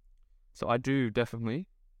 So I do definitely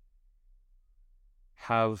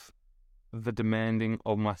have the demanding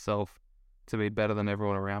of myself to be better than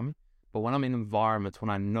everyone around me. But when I'm in environments when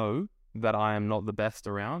I know that I am not the best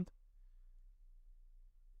around,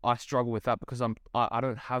 I struggle with that because I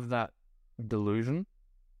don't have that delusion,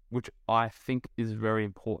 which I think is very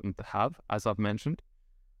important to have, as I've mentioned.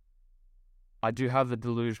 I do have the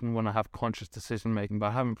delusion when I have conscious decision making, but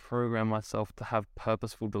I haven't programmed myself to have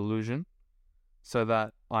purposeful delusion so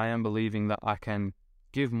that I am believing that I can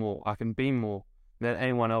give more, I can be more than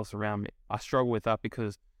anyone else around me. I struggle with that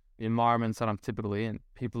because the environments that I'm typically in,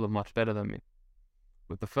 people are much better than me.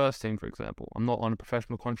 With the first team, for example, I'm not on a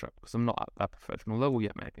professional contract because I'm not at that professional level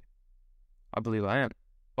yet, maybe. I believe I am.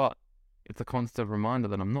 But it's a constant reminder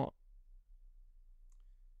that I'm not.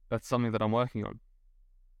 That's something that I'm working on.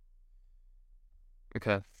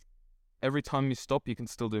 Okay. Every time you stop, you can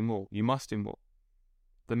still do more. You must do more.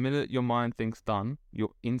 The minute your mind thinks done, your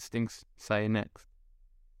instincts say next.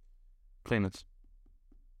 Cleaners.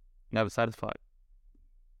 Never satisfied.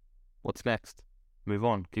 What's next? Move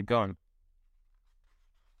on. Keep going.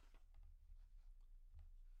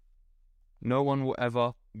 No one will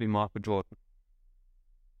ever be Michael Jordan.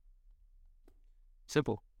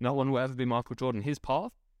 Simple. No one will ever be Michael Jordan. His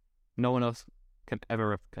path, no one else can ever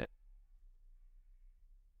replicate.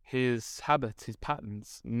 His habits, his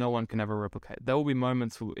patterns, no one can ever replicate. There will be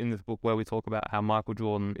moments in this book where we talk about how Michael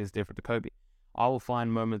Jordan is different to Kobe. I will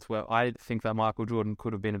find moments where I think that Michael Jordan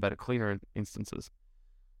could have been a better cleaner in instances.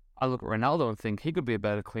 I look at Ronaldo and think he could be a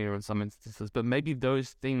better cleaner in some instances, but maybe those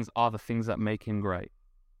things are the things that make him great.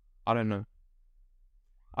 I don't know.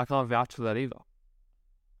 I can't vouch for that either.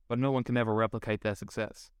 But no one can ever replicate their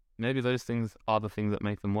success. Maybe those things are the things that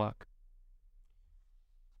make them work.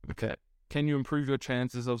 Okay. Can you improve your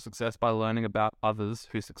chances of success by learning about others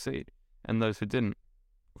who succeed and those who didn't?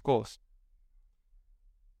 Of course.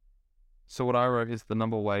 So what I wrote is the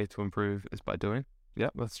number way to improve is by doing.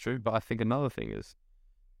 Yeah, that's true. But I think another thing is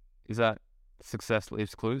that success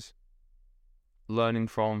leaves clues. Learning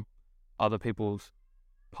from other people's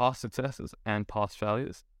past successes and past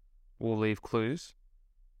failures will leave clues.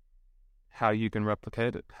 How you can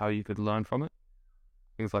replicate it, how you could learn from it,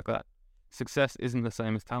 things like that. Success isn't the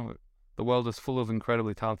same as talent. The world is full of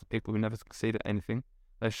incredibly talented people who never succeed at anything.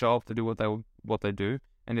 They show up to do what they do,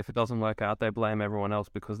 and if it doesn't work out, they blame everyone else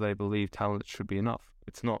because they believe talent should be enough.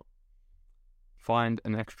 It's not. Find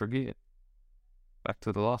an extra gear. Back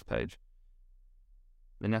to the last page.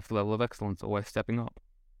 The next level of excellence, always stepping up.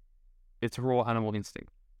 It's raw animal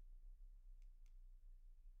instinct.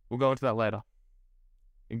 We'll go into that later.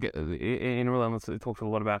 In Relentless, it talks a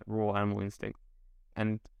lot about raw animal instinct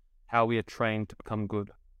and how we are trained to become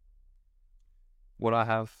good. What I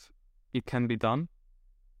have, it can be done.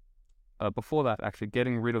 Before that, actually,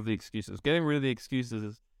 getting rid of the excuses. Getting rid of the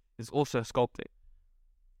excuses is also sculpting.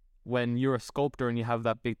 When you're a sculptor and you have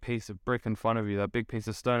that big piece of brick in front of you, that big piece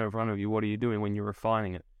of stone in front of you, what are you doing when you're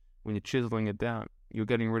refining it? When you're chiseling it down, you're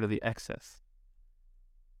getting rid of the excess.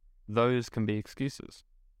 Those can be excuses.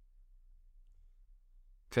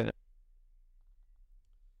 Okay.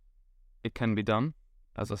 It can be done,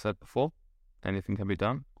 as I said before. Anything can be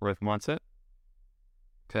done. Growth mindset.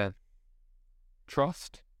 Okay.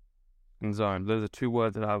 Trust and zone. Those are two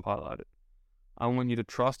words that I've highlighted. I want you to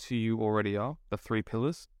trust who you already are, the 3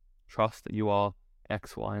 pillars. Trust that you are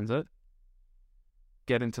X, Y, and Z.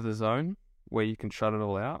 Get into the zone where you can shut it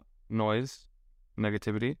all out. Noise,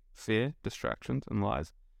 negativity, fear, distractions, and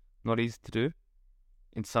lies. Not easy to do.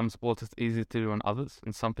 In some sports, it's easier to do in others.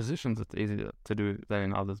 In some positions, it's easier to do than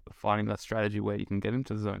in others. But finding that strategy where you can get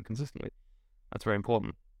into the zone consistently, that's very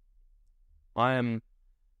important. I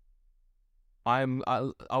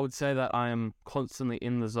would say that I am constantly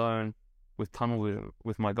in the zone with tunnel vision,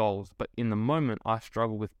 with my goals. But in the moment, I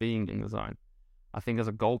struggle with being in the zone. I think as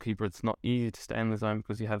a goalkeeper, it's not easy to stay in the zone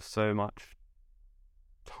because you have so much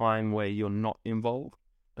time where you're not involved.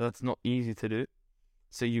 That's not easy to do.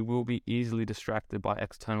 So you will be easily distracted by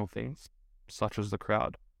external things, such as the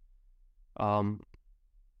crowd.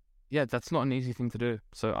 That's not an easy thing to do.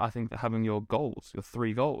 So I think that having your goals, your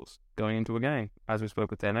 3 goals, going into a game, as we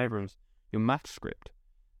spoke with Dan Abrams, your match script,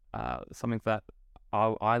 something that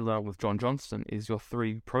I learned with John Johnston is your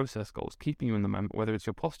 3 process goals, keeping you in the moment, whether it's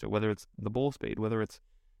your posture, whether it's the ball speed, whether it's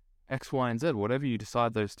X, Y, and Z, whatever you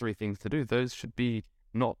decide those 3 things to do, those should be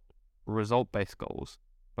not result-based goals,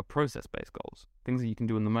 but process-based goals, things that you can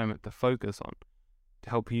do in the moment to focus on, to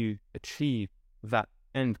help you achieve that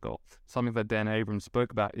end goal. Something that Dan Abrams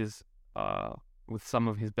spoke about is with some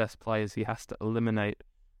of his best players, he has to eliminate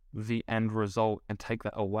the end result and take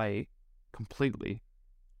that away completely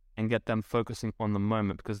and get them focusing on the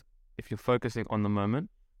moment, because if you're focusing on the moment,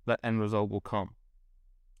 that end result will come.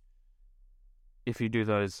 If you do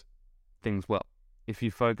those things well. If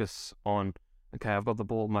you focus on, okay, I've got the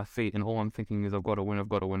ball at my feet and all I'm thinking is I've got to win, I've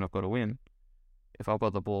got to win, I've got to win. If I've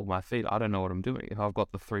got the ball at my feet, I don't know what I'm doing. If I've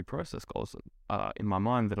got the 3 process goals in my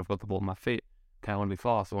mind that I've got the ball at my feet, okay, I want to be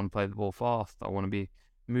fast, I want to play the ball fast, I want to be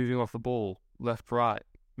moving off the ball, left, right,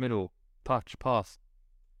 middle, touch, pass.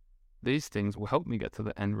 These things will help me get to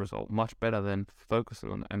the end result much better than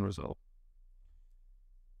focusing on the end result.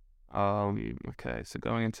 Okay, so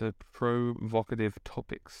going into provocative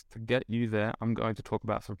topics. To get you there, I'm going to talk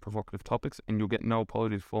about some provocative topics, and you'll get no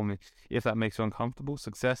apologies for me if that makes you uncomfortable.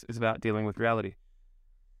 Success is about dealing with reality.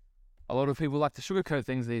 A lot of people like to sugarcoat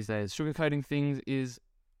things these days. Sugarcoating things is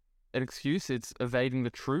an excuse. It's evading the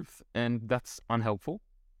truth, and that's unhelpful.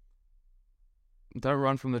 Don't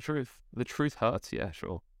run from the truth. The truth hurts, yeah,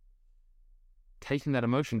 sure. Taking that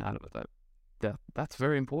emotion out of it, though. That's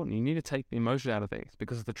very important. You need to take the emotion out of things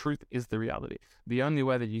because the truth is the reality. The only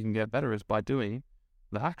way that you can get better is by doing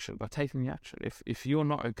the action, by taking the action. If you're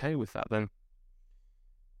not okay with that, then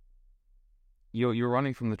you're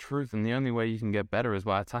running from the truth, and the only way you can get better is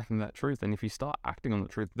by attacking that truth. And if you start acting on the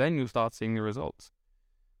truth, then you'll start seeing the results.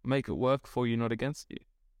 Make it work for you, not against you.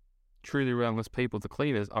 Truly relentless people, the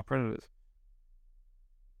cleaners, are predators.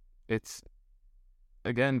 It's,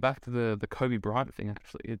 again, back to the Kobe Bryant thing,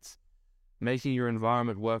 actually. It's making your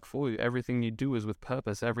environment work for you. Everything you do is with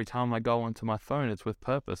purpose. Every time I go onto my phone, it's with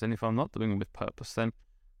purpose. And if I'm not doing it with purpose,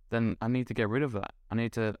 then I need to get rid of that. I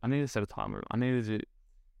need to set a timer. I need to do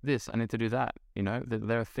this. I need to do that. You know,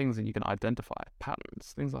 there are things that you can identify,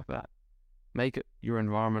 patterns, things like that. Make your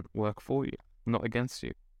environment work for you, not against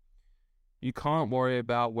you. You can't worry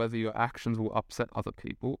about whether your actions will upset other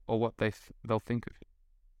people or what they'll think of you.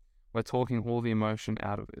 We're talking all the emotion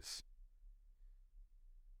out of this.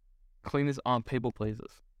 Cleaners aren't people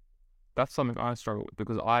pleasers. That's something I struggle with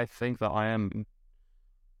because I think that I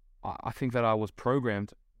think that I was programmed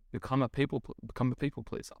to become a people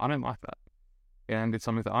pleaser. I don't like that, and it's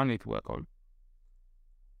something that I need to work on.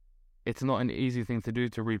 It's not an easy thing to do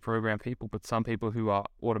to reprogram people, but some people who are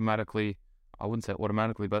automatically, I wouldn't say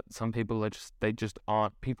automatically, but some people they just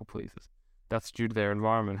aren't people pleasers. That's due to their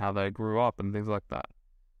environment, how they grew up, and things like that.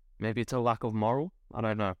 Maybe it's a lack of moral. I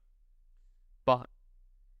don't know, but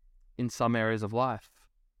in some areas of life,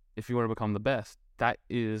 if you want to become the best, that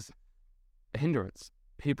is a hindrance.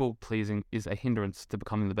 People pleasing is a hindrance to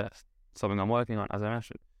becoming the best. Something I'm working on, as I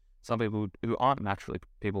mentioned. Some people who aren't naturally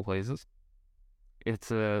people pleasers,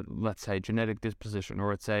 it's a, let's say, genetic disposition,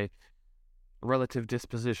 or it's a relative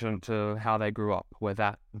disposition to how they grew up, where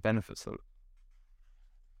that benefits them.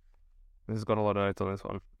 This has got a lot of notes on this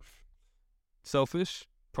one. Selfish,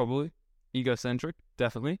 probably. Egocentric,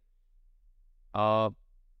 definitely.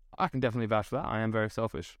 I can definitely vouch for that. I am very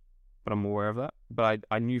selfish, but I'm aware of that. But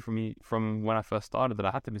I knew from when I first started that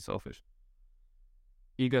I had to be selfish.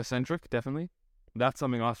 Egocentric, definitely. That's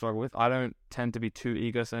something I struggle with. I don't tend to be too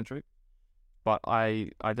egocentric, but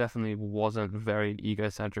I definitely wasn't very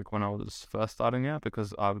egocentric when I was first starting out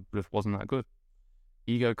because I just wasn't that good.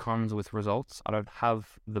 Ego comes with results. I don't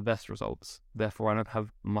have the best results. Therefore, I don't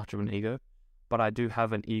have much of an ego, but I do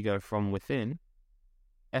have an ego from within,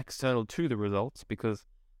 external to the results, because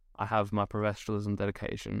I have my professionalism,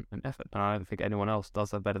 dedication, and effort, and I don't think anyone else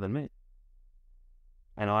does that better than me.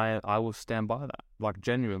 And I will stand by that, like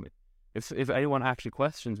genuinely. If anyone actually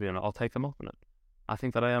questions me on it, I'll take them up on it. I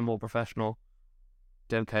think that I am more professional,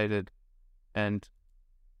 dedicated, and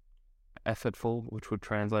effortful, which would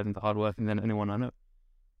translate into hardworking than anyone I know.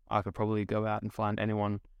 I could probably go out and find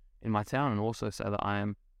anyone in my town and also say that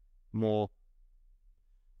I'm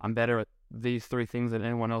better at these three things than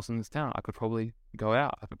anyone else in this town. I could probably go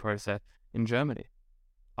out. I could probably say in Germany,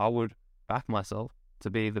 I would back myself to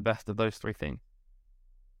be the best of those three things.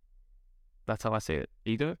 That's how I see it.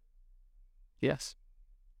 Ego? Yes.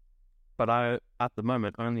 But I, at the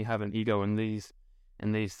moment, only have an ego in these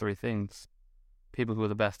three things. People who are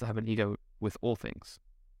the best have an ego with all things.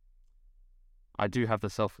 I do have the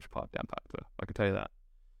selfish part down pat, though. I can tell you that.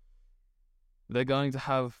 They're going to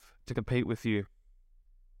have to compete with you.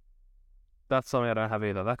 That's something I don't have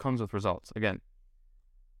either. That comes with results. Again,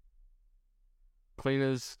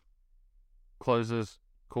 cleaners, closers,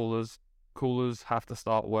 coolers have to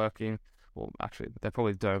start working. Well, actually, they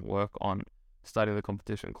probably don't work on studying the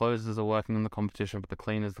competition. Closers are working on the competition, but the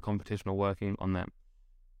cleaners, the competition, are working on them.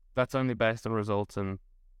 That's only based on results and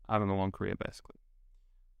having a long career, basically.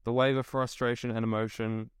 The wave of frustration and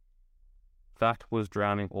emotion, that was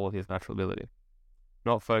drowning all his natural ability.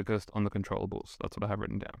 Not focused on the controllables. That's what I have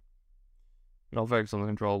written down. Not focused on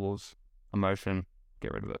the controllables. Emotion,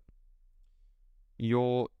 get rid of it.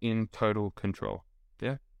 You're in total control.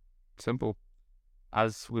 Yeah, simple.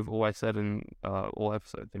 As we've always said in all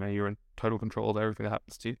episodes, you're in total control of everything that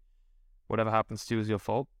happens to you. Whatever happens to you is your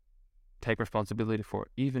fault. Take responsibility for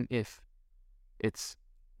it, even if it's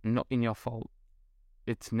not in your fault.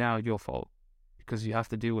 It's now your fault because you have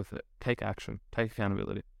to deal with it. Take action. Take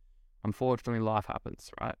accountability. Unfortunately, life happens,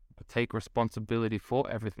 right? But take responsibility for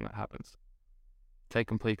everything that happens. Take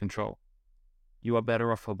complete control. You are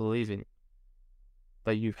better off for believing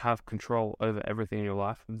that you have control over everything in your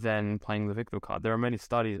life than playing the victim card. There are many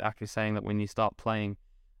studies actually saying that when you start playing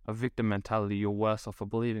a victim mentality, you're worse off for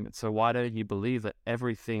believing it. So why don't you believe that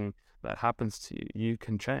everything that happens to you, you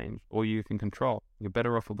can change or you can control? You're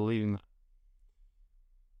better off for believing that.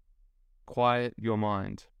 Quiet your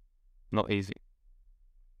mind. Not easy.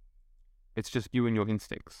 It's just you and your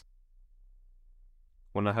instincts.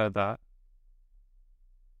 When I heard that,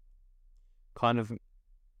 kind of,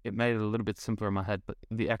 it made it a little bit simpler in my head, but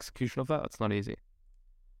the execution of that, it's not easy.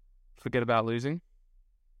 Forget about losing.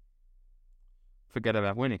 Forget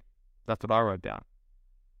about winning. That's what I wrote down.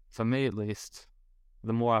 For me, at least,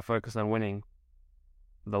 the more I focus on winning,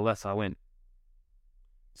 the less I win.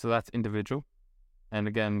 So that's individual. And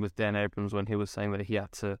again, with Dan Abrams, when he was saying that he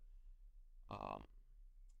had to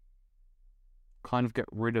kind of get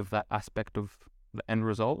rid of that aspect of the end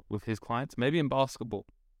result with his clients, maybe in basketball,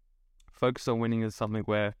 focus on winning is something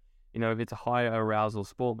where, if it's a higher arousal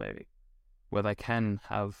sport, maybe, where they can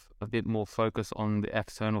have a bit more focus on the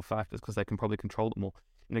external factors because they can probably control it more.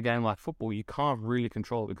 In a game like football, you can't really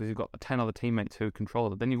control it because you've got 10 other teammates who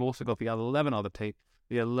control it. Then you've also got the other 11 other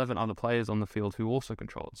players on the field who also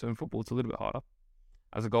control it. So in football, it's a little bit harder.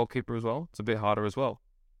 As a goalkeeper as well, it's a bit harder as well.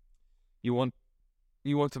 You want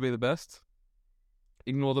to be the best.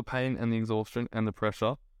 Ignore the pain and the exhaustion and the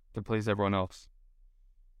pressure to please everyone else.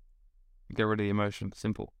 Get rid of the emotion.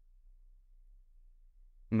 Simple.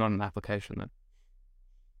 Not an application then.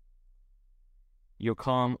 You're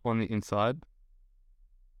calm on the inside.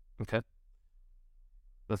 Okay.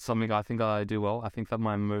 That's something I think I do well. I think that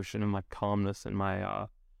my emotion and my calmness and my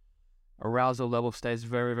arousal level stays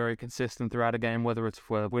very, very consistent throughout a game, whether it's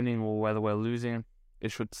we're winning or whether we're losing.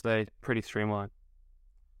 It should stay pretty streamlined.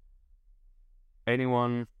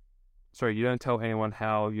 You don't tell anyone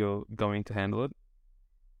how you're going to handle it.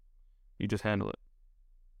 You just handle it.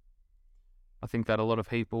 I think that a lot of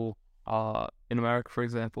people in America, for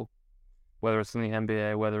example, whether it's in the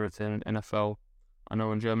NBA, whether it's in NFL, I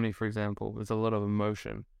know in Germany, for example, there's a lot of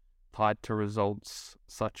emotion tied to results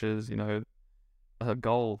such as, a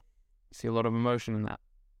goal. You see a lot of emotion in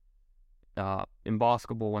that. In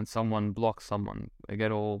basketball, when someone blocks someone, they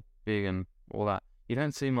get all big and all that. You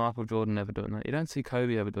don't see Michael Jordan ever doing that. You don't see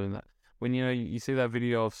Kobe ever doing that. When you see that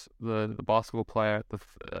video of the basketball player at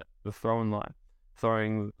the throwing line,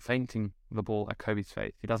 fainting the ball at Kobe's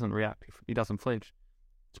face, he doesn't react. He doesn't flinch.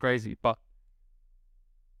 It's crazy, but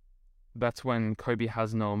that's when Kobe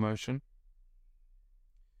has no emotion.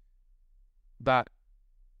 That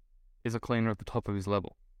is a cleaner at the top of his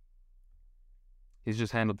level. He's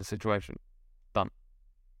just handled the situation. Done.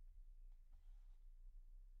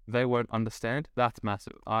 They won't understand. That's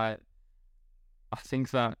massive. I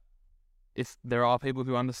think that if there are people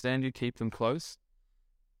who understand you, keep them close,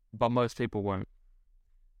 but most people won't.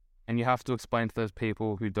 And you have to explain to those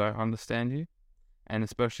people who don't understand you, and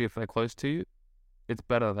especially if they're close to you, it's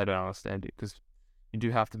better they don't understand you, because you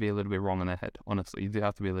do have to be a little bit wrong in their head. Honestly, you do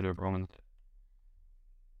have to be a little bit wrong in their head.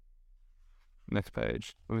 Next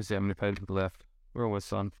page. Let me see how many pages are left. We're almost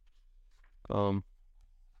done.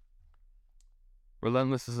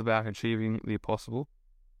 Relentless is about achieving the impossible.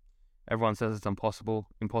 Everyone says it's impossible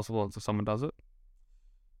until someone does it.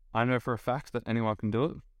 I know for a fact that anyone can do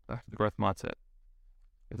it. That's the growth mindset.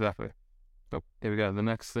 Exactly. So here we go. The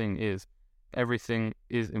next thing is everything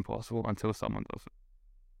is impossible until someone does it.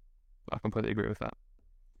 I completely agree with that.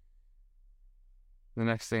 The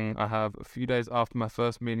next thing I have, a few days after my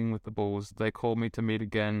first meeting with the Bulls, they called me to meet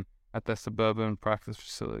again at their suburban practice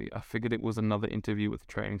facility. I figured it was another interview with the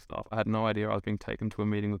training staff. I had no idea I was being taken to a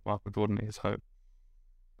meeting with Michael Jordan at his home.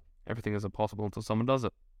 Everything is impossible until someone does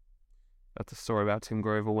it. That's a story about Tim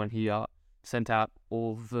Grover when he sent out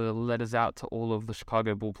all the letters out to all of the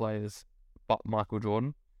Chicago Bull players but Michael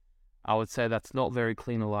Jordan. I would say that's not very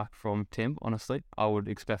clean-alike from Tim, honestly. I would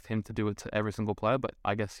expect him to do it to every single player, but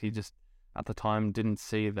I guess he just, at the time, didn't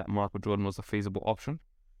see that Michael Jordan was a feasible option.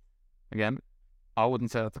 Again, I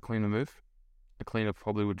wouldn't say that's a cleaner move. A cleaner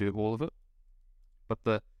probably would do all of it. But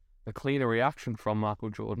the cleaner reaction from Michael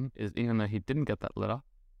Jordan is, even though he didn't get that letter,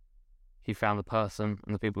 he found the person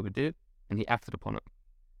and the people who did, and he acted upon it.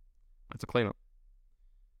 That's a cleanup.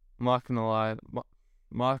 Michael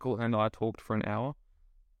and I talked for an hour,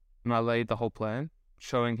 and I laid the whole plan,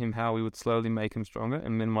 showing him how we would slowly make him stronger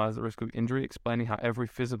and minimize the risk of injury, explaining how every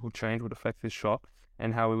physical change would affect his shot,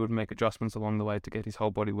 and how we would make adjustments along the way to get his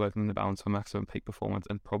whole body working in the balance for maximum peak performance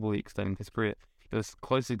and probably extending his career. It was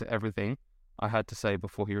closely to everything I had to say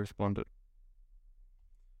before he responded.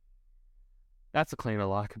 That's a cleaner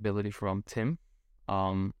likability from Tim.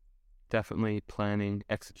 Definitely planning,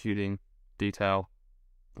 executing, detail,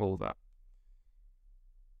 all of that.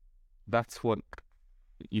 That's what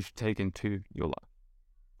you should take into your life,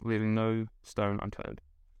 leaving no stone unturned.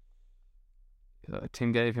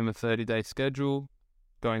 Tim gave him a 30-day schedule,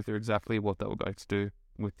 going through exactly what they were going to do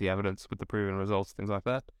with the evidence, with the proven results, things like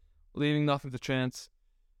that, leaving nothing to chance.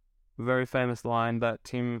 A very famous line that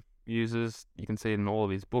Tim uses, you can see it in all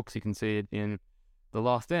of his books, you can see it in The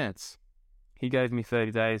Last Dance. He gave me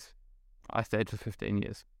 30 days, I stayed for 15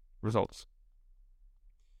 years. Results.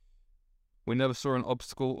 We never saw an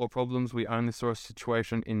obstacle or problems, we only saw a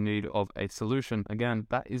situation in need of a solution. Again,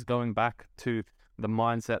 that is going back to the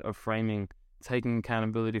mindset of framing, taking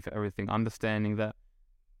accountability for everything, understanding that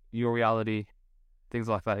your reality, things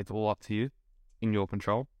like that, it's all up to you, in your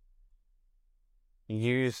control.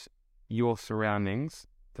 Use your surroundings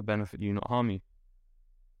to benefit you, not harm you.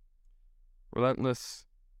 Relentless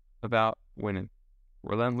about winning.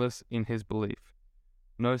 Relentless in his belief.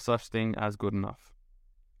 No such thing as good enough.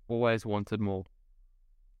 Always wanted more.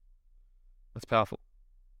 That's powerful.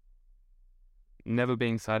 Never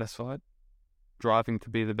being satisfied. Driving to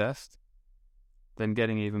be the best. Then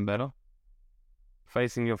getting even better.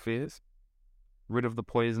 Facing your fears. Rid of the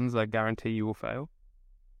poisons that guarantee you will fail.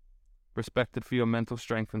 Respected for your mental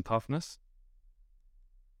strength and toughness.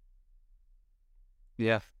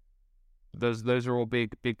 Yeah. Those are all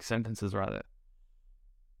big sentences right there.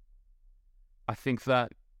 I think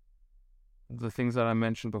that the things that I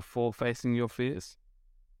mentioned before, facing your fears,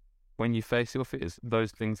 when you face your fears,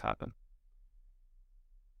 those things happen.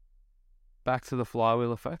 Back to the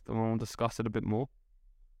flywheel effect, and we'll discuss it a bit more.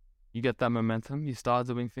 You get that momentum, you start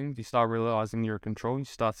doing things, you start realizing you're in control, you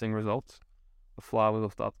start seeing results. The flywheel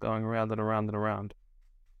starts going around and around and around.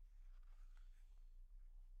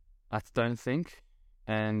 That's don't think,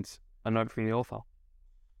 and a note from the author.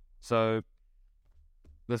 So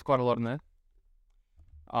there's quite a lot in there.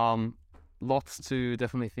 Lots to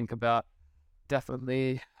definitely think about.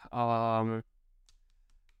 Definitely not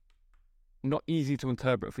easy to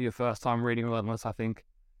interpret for your first time reading Relentless, I think.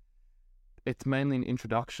 It's mainly an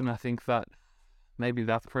introduction. I think that maybe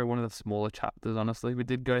that's probably one of the smaller chapters, honestly. We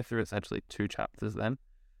did go through, it's actually 2 chapters then.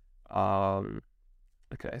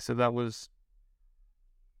 Okay, so that was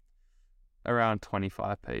around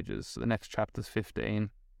 25 pages. So the next chapter's 15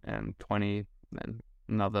 and 20, then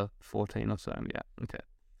another 14 or so. Yeah, okay.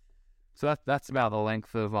 So that's about the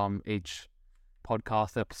length of each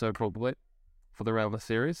podcast episode probably for the Relentless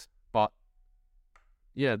series. But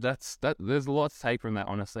yeah, there's a lot to take from that,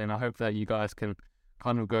 honestly, and I hope that you guys can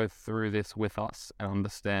kind of go through this with us and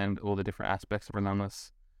understand all the different aspects of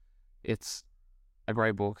Relentless. It's a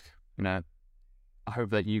great book, you know. I hope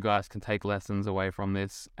that you guys can take lessons away from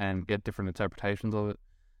this and get different interpretations of it,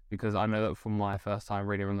 because I know that from my first time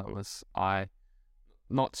reading Relentless, I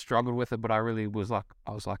not struggled with it, but I really was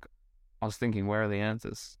thinking, where are the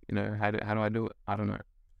answers? You know, how do I do it? I don't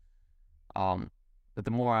know. But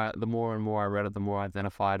the more and more I read it, the more I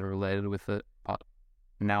identified and related with it. But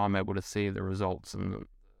now I'm able to see the results and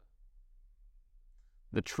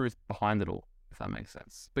the truth behind it all, if that makes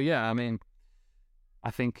sense. But yeah, I mean,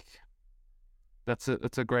 I think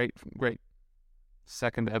it's a great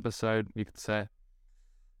second episode, you could say.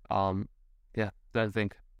 Yeah, don't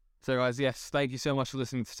think. So guys, yes, thank you so much for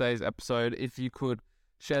listening to today's episode. If you could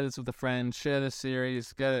share this with a friend, share this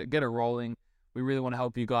series, get it rolling. We really want to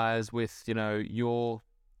help you guys with, you know, your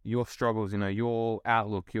struggles, you know, your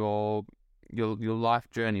outlook, your life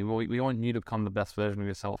journey. We want you to become the best version of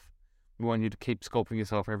yourself. We want you to keep sculpting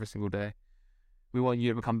yourself every single day. We want you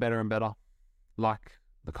to become better and better, like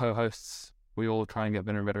the co-hosts. We all try and get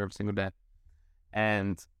better and better every single day.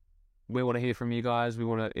 And we want to hear from you guys. We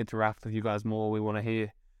want to interact with you guys more. We want to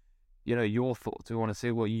hear, you know, your thoughts. We want to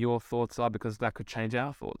see what your thoughts are, because that could change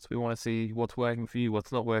our thoughts. We want to see what's working for you,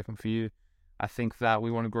 what's not working for you. I think that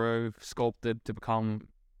we want to grow Sculpted to become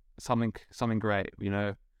something great, you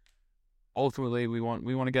know. Ultimately, we want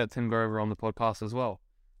to get Tim Grover on the podcast as well.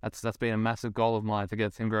 That's been a massive goal of mine, to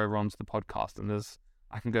get Tim Grover onto the podcast. And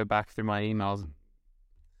I can go back through my emails and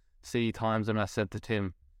see times when I said to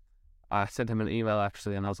Tim, I sent him an email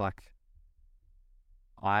actually, and I was like,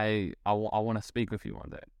 I want to speak with you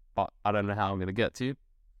one day, but I don't know how I'm going to get to you.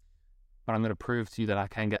 But I'm going to prove to you that I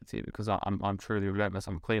can get to you, because I'm truly relentless.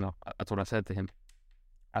 I'm a cleaner. That's what I said to him.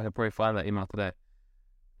 I could probably find that email today.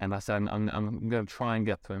 And I said, I'm going to try and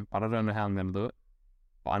get to him, but I don't know how I'm going to do it.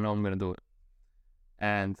 But I know I'm going to do it.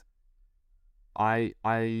 And I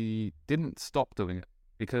didn't stop doing it,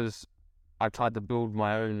 because I tried to build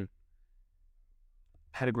my own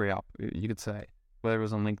pedigree up, you could say. Whether it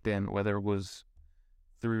was on LinkedIn, whether it was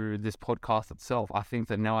through this podcast itself. I think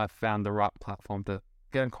that now I've found the right platform to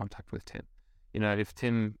get in contact with Tim. You know, if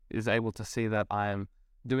Tim is able to see that I am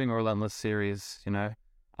doing a Relentless series, you know,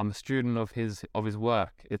 I'm a student of his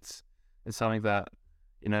work. It's something that,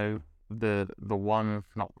 you know, the one,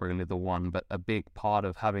 not really the one, but a big part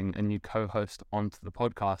of having a new co-host onto the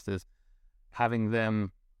podcast is having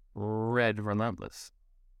them read Relentless.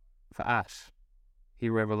 For Ash, he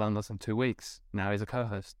read Relentless in 2 weeks. Now he's a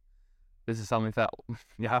co-host. This is something that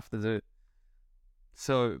you have to do.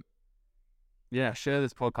 So, yeah, share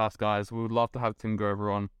this podcast, guys. We would love to have Tim Grover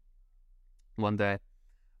on one day.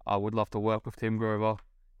 I would love to work with Tim Grover.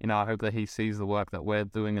 You know, I hope that he sees the work that we're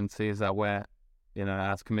doing and sees that we're, you know,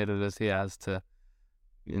 as committed as he has to,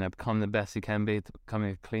 you know, become the best he can be, to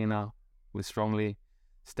becoming a cleaner. We strongly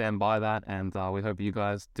stand by that, and we hope you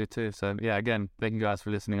guys do too. So, yeah, again, thank you guys for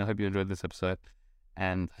listening. I hope you enjoyed this episode,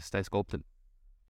 and stay sculpted.